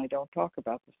call, and I don't talk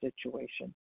about the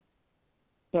situation.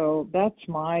 So that's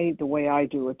the way I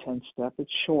do a 10-step.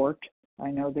 It's short. I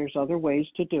know there's other ways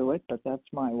to do it, but that's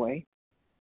my way.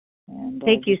 And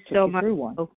thank you so much.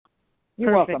 One. Oh,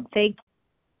 You're perfect. welcome. Thank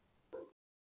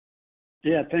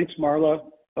you. Yeah, thanks,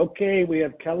 Marla. Okay, we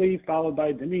have Kelly followed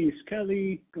by Denise.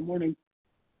 Kelly, good morning.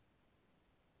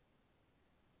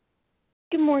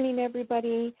 Good morning,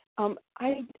 everybody.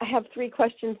 I have 3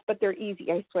 questions, but they're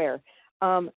easy, I swear.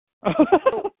 I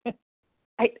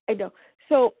know.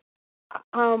 So,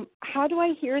 how do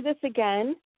I hear this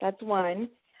again? That's one.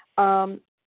 And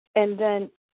then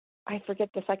I forget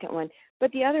the second one.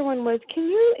 But the other one was, can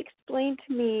you explain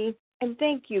to me, and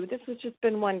thank you, this has just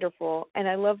been wonderful, and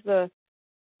I love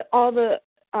all the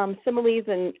similes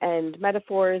and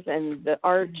metaphors and the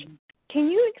arch. Can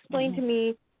you explain to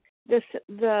me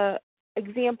the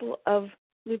example of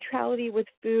neutrality with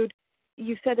food?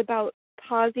 You said about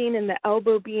pausing and the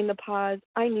elbow being the pause.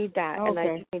 I need that, and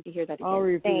I just need to hear that again. I'll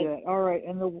repeat that. All right,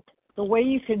 and the way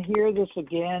you can hear this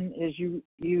again is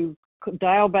you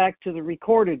dial back to the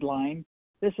recorded line.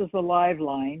 This is the live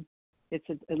line. It's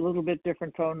a little bit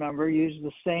different phone number. Use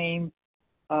the same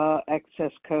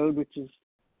access code, which is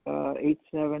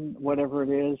 87 whatever it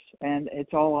is, and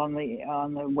it's all on the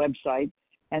website.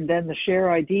 And then the share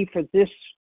ID for this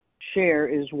share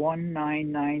is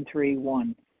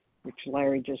 19931, which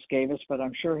Larry just gave us, but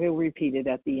I'm sure he'll repeat it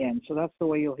at the end. So that's the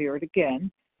way you'll hear it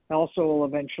again. It also will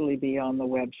eventually be on the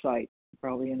website,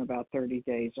 probably in about 30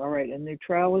 days. All right, and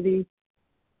neutrality,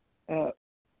 oh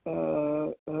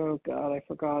God, I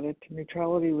forgot it.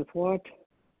 Neutrality with what?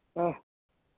 What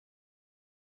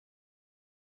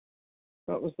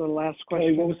was the last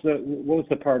question? Hey, what was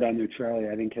the part on neutrality?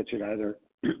 I didn't catch it either.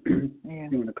 Yeah.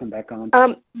 You want to come back on?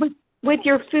 With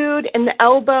your food and the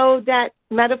elbow, that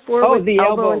metaphor. Oh, with the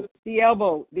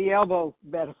elbow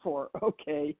metaphor.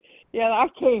 Okay. Yeah, I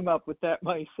came up with that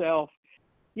myself.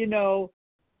 You know,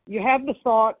 you have the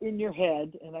thought in your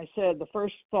head, and I said the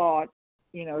first thought,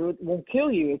 you know, it won't kill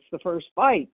you. It's the first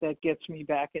bite that gets me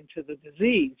back into the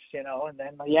disease, you know, and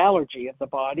then the allergy of the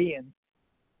body and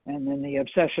then the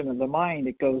obsession of the mind.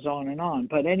 It goes on and on.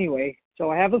 But anyway, so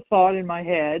I have a thought in my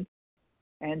head,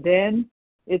 and then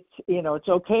it's, you know, it's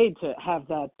okay to have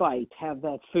that bite, have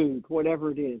that food,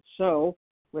 whatever it is. So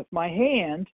with my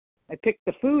hand, I pick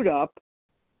the food up,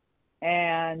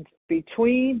 and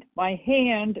between my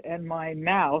hand and my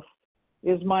mouth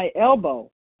is my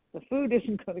elbow. The food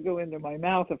isn't going to go into my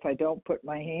mouth if I don't put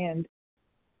my hand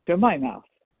to my mouth.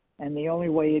 And the only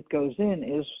way it goes in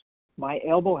is my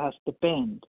elbow has to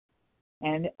bend.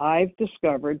 And I've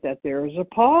discovered that there is a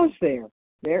pause there.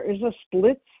 There is a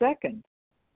split second.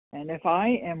 And if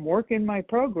I am working my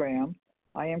program,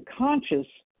 I am conscious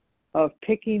of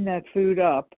picking that food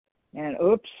up and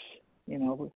oops, you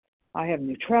know, I have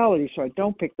neutrality, so I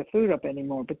don't pick the food up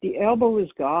anymore. But the elbow is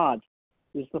God,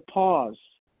 is the pause.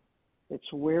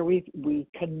 It's where we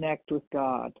connect with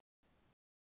God.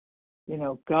 You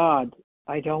know, God,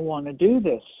 I don't want to do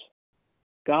this.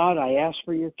 God, I ask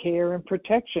for your care and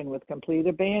protection with complete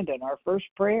abandon, our first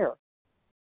prayer.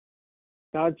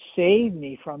 God, save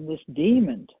me from this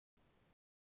demon.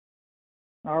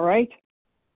 All right?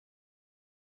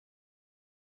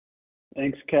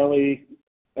 Thanks, Kelly.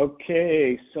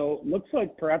 Okay, so looks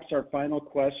like perhaps our final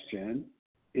question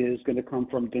is going to come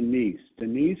from Denise.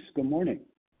 Denise, good morning.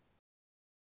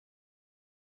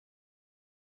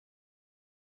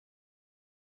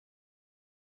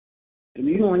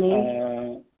 Denise, good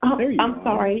morning. There you I'm are.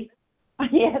 sorry.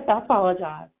 Yes, I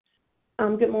apologize.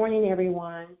 Good morning,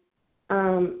 everyone.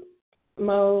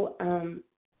 Mo,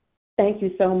 thank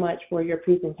you so much for your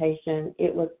presentation.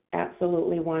 It was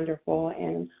absolutely wonderful,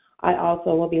 and I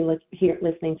also will be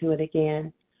listening to it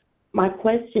again. My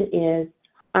question is,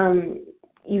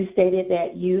 you stated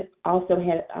that you also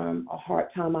had a hard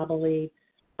time, I believe,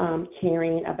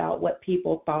 caring about what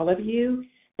people thought of you.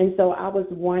 And so I was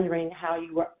wondering how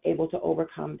you were able to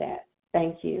overcome that.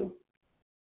 Thank you.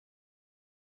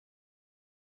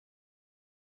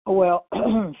 Well,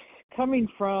 coming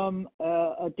from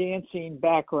a dancing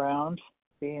background,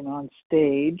 being on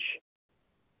stage,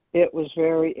 it was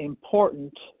very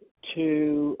important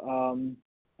to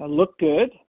look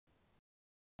good,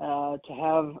 to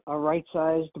have a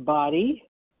right-sized body,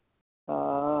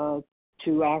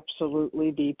 to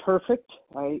absolutely be perfect.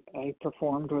 I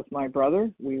performed with my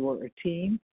brother. We were a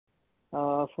team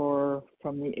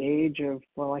from the age of,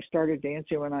 well, I started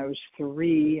dancing when I was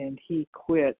 3 and he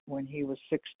quit when he was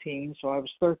 16, so I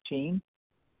was 13.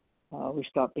 We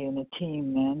stopped being a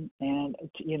team then, and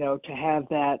you know, to have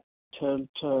that to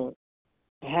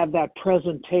have that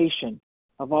presentation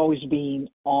of always being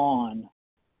on.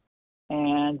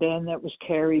 And then that was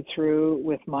carried through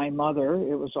with my mother.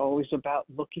 It was always about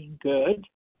looking good,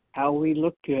 how we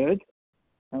look good.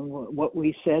 And what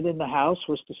we said in the house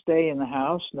was to stay in the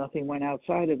house. Nothing went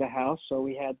outside of the house. So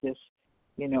we had this,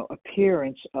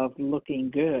 appearance of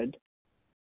looking good.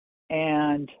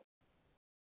 And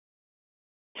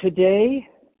today,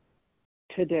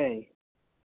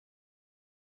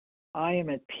 I am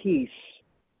at peace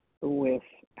with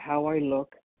how I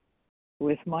look,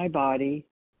 with my body,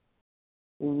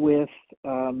 with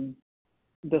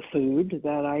the food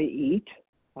that I eat.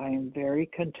 I am very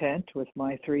content with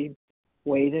my 3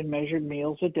 weighed and measured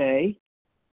meals a day.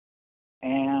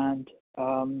 And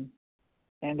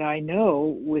I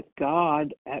know with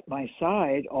God at my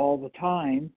side all the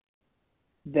time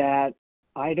that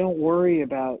I don't worry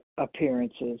about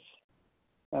appearances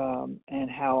and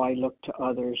how I look to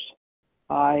others.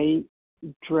 I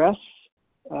dress,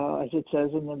 as it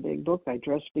says in the big book, I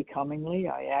dress becomingly.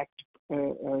 I act,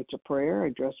 it's a prayer, I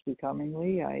dress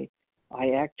becomingly. I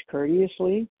act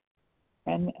courteously.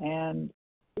 And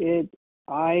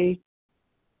I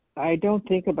don't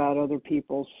think about other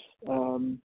people's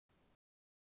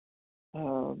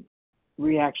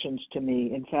reactions to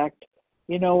me. In fact,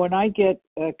 when I get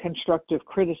constructive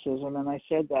criticism, and I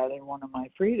said that in one of my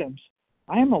freedoms,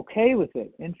 I am okay with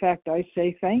it. In fact, I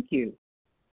say thank you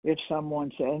if someone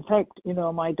says. In fact,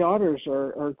 my daughters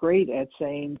are great at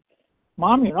saying,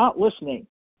 "Mom, you're not listening,"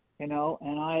 and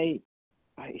I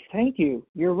thank you.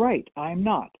 You're right. I'm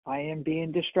not. I am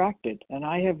being distracted, and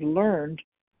I have learned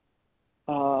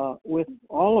with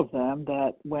all of them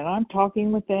that when I'm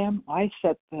talking with them, I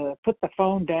put the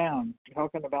phone down.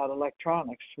 Talking about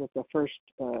electronics with the first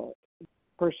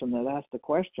person that asked the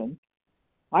question,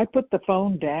 I put the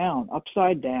phone down,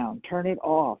 upside down, turn it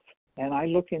off, and I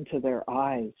look into their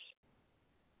eyes.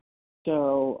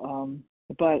 So,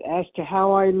 but as to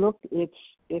how I look, it's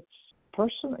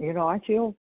personal. I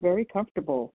feel very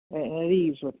comfortable and at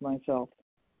ease with myself,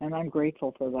 and I'm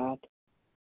grateful for that.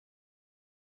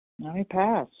 I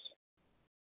pass.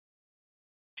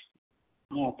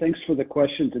 Oh, thanks for the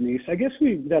question, Denise. I guess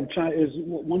we have time. Is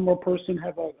one more person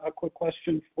have a quick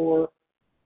question for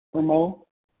Mo?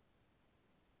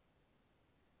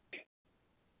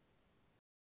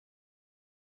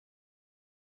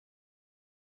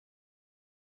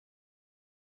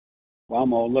 Wow,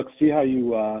 Mo, look, see how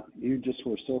you just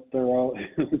were so thorough.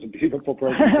 It was a beautiful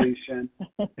presentation.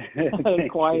 I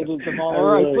quieted them all,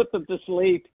 or I put them to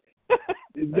sleep.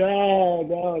 No.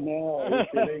 You're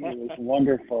kidding. It was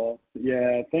wonderful.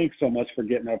 Yeah, thanks so much for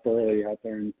getting up early out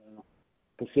there in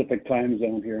Pacific time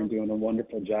zone here and doing a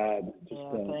wonderful job.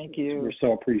 Thank you. We're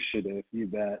so appreciative. You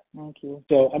bet. Thank you.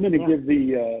 So I'm going to give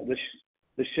the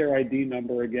share ID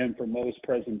number again for Mo's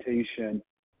presentation.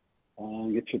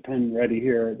 Get your pen ready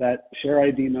here. That share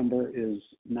ID number is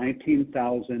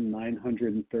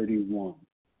 19,931.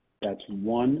 That's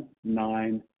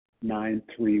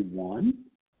 19931.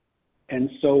 And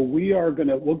so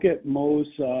we'll get Mo's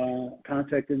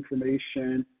contact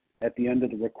information at the end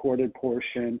of the recorded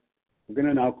portion. We're going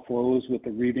to now close with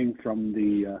a reading from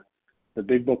the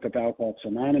Big Book of Alcoholics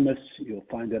Anonymous. You'll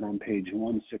find it on page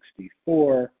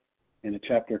 164 in a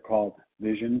chapter called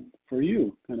Vision for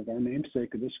You, kind of our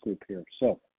namesake of this group here.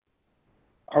 So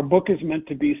our book is meant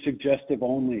to be suggestive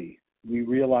only. We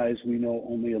realize we know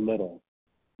only a little.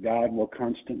 God will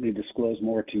constantly disclose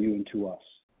more to you and to us.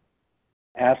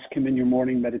 Ask him in your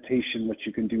morning meditation what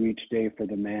you can do each day for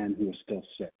the man who is still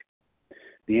sick.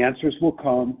 The answers will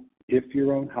come if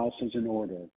your own house is in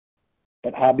order,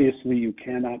 but obviously you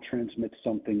cannot transmit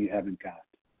something you haven't got.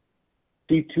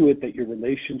 See to it that your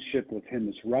relationship with him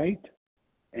is right,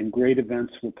 and great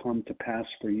events will come to pass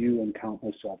for you and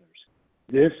countless others.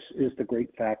 This is the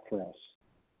great fact for us.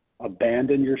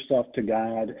 Abandon yourself to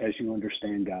God as you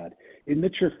understand God.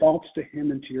 Admit your faults to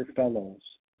him and to your fellows.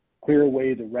 Clear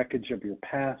away the wreckage of your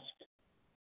past.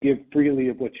 Give freely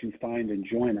of what you find and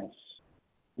join us.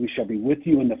 We shall be with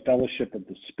you in the fellowship of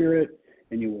the Spirit,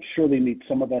 and you will surely meet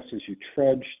some of us as you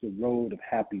trudge the road of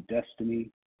happy destiny.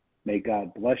 May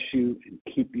God bless you and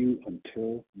keep you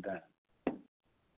until then.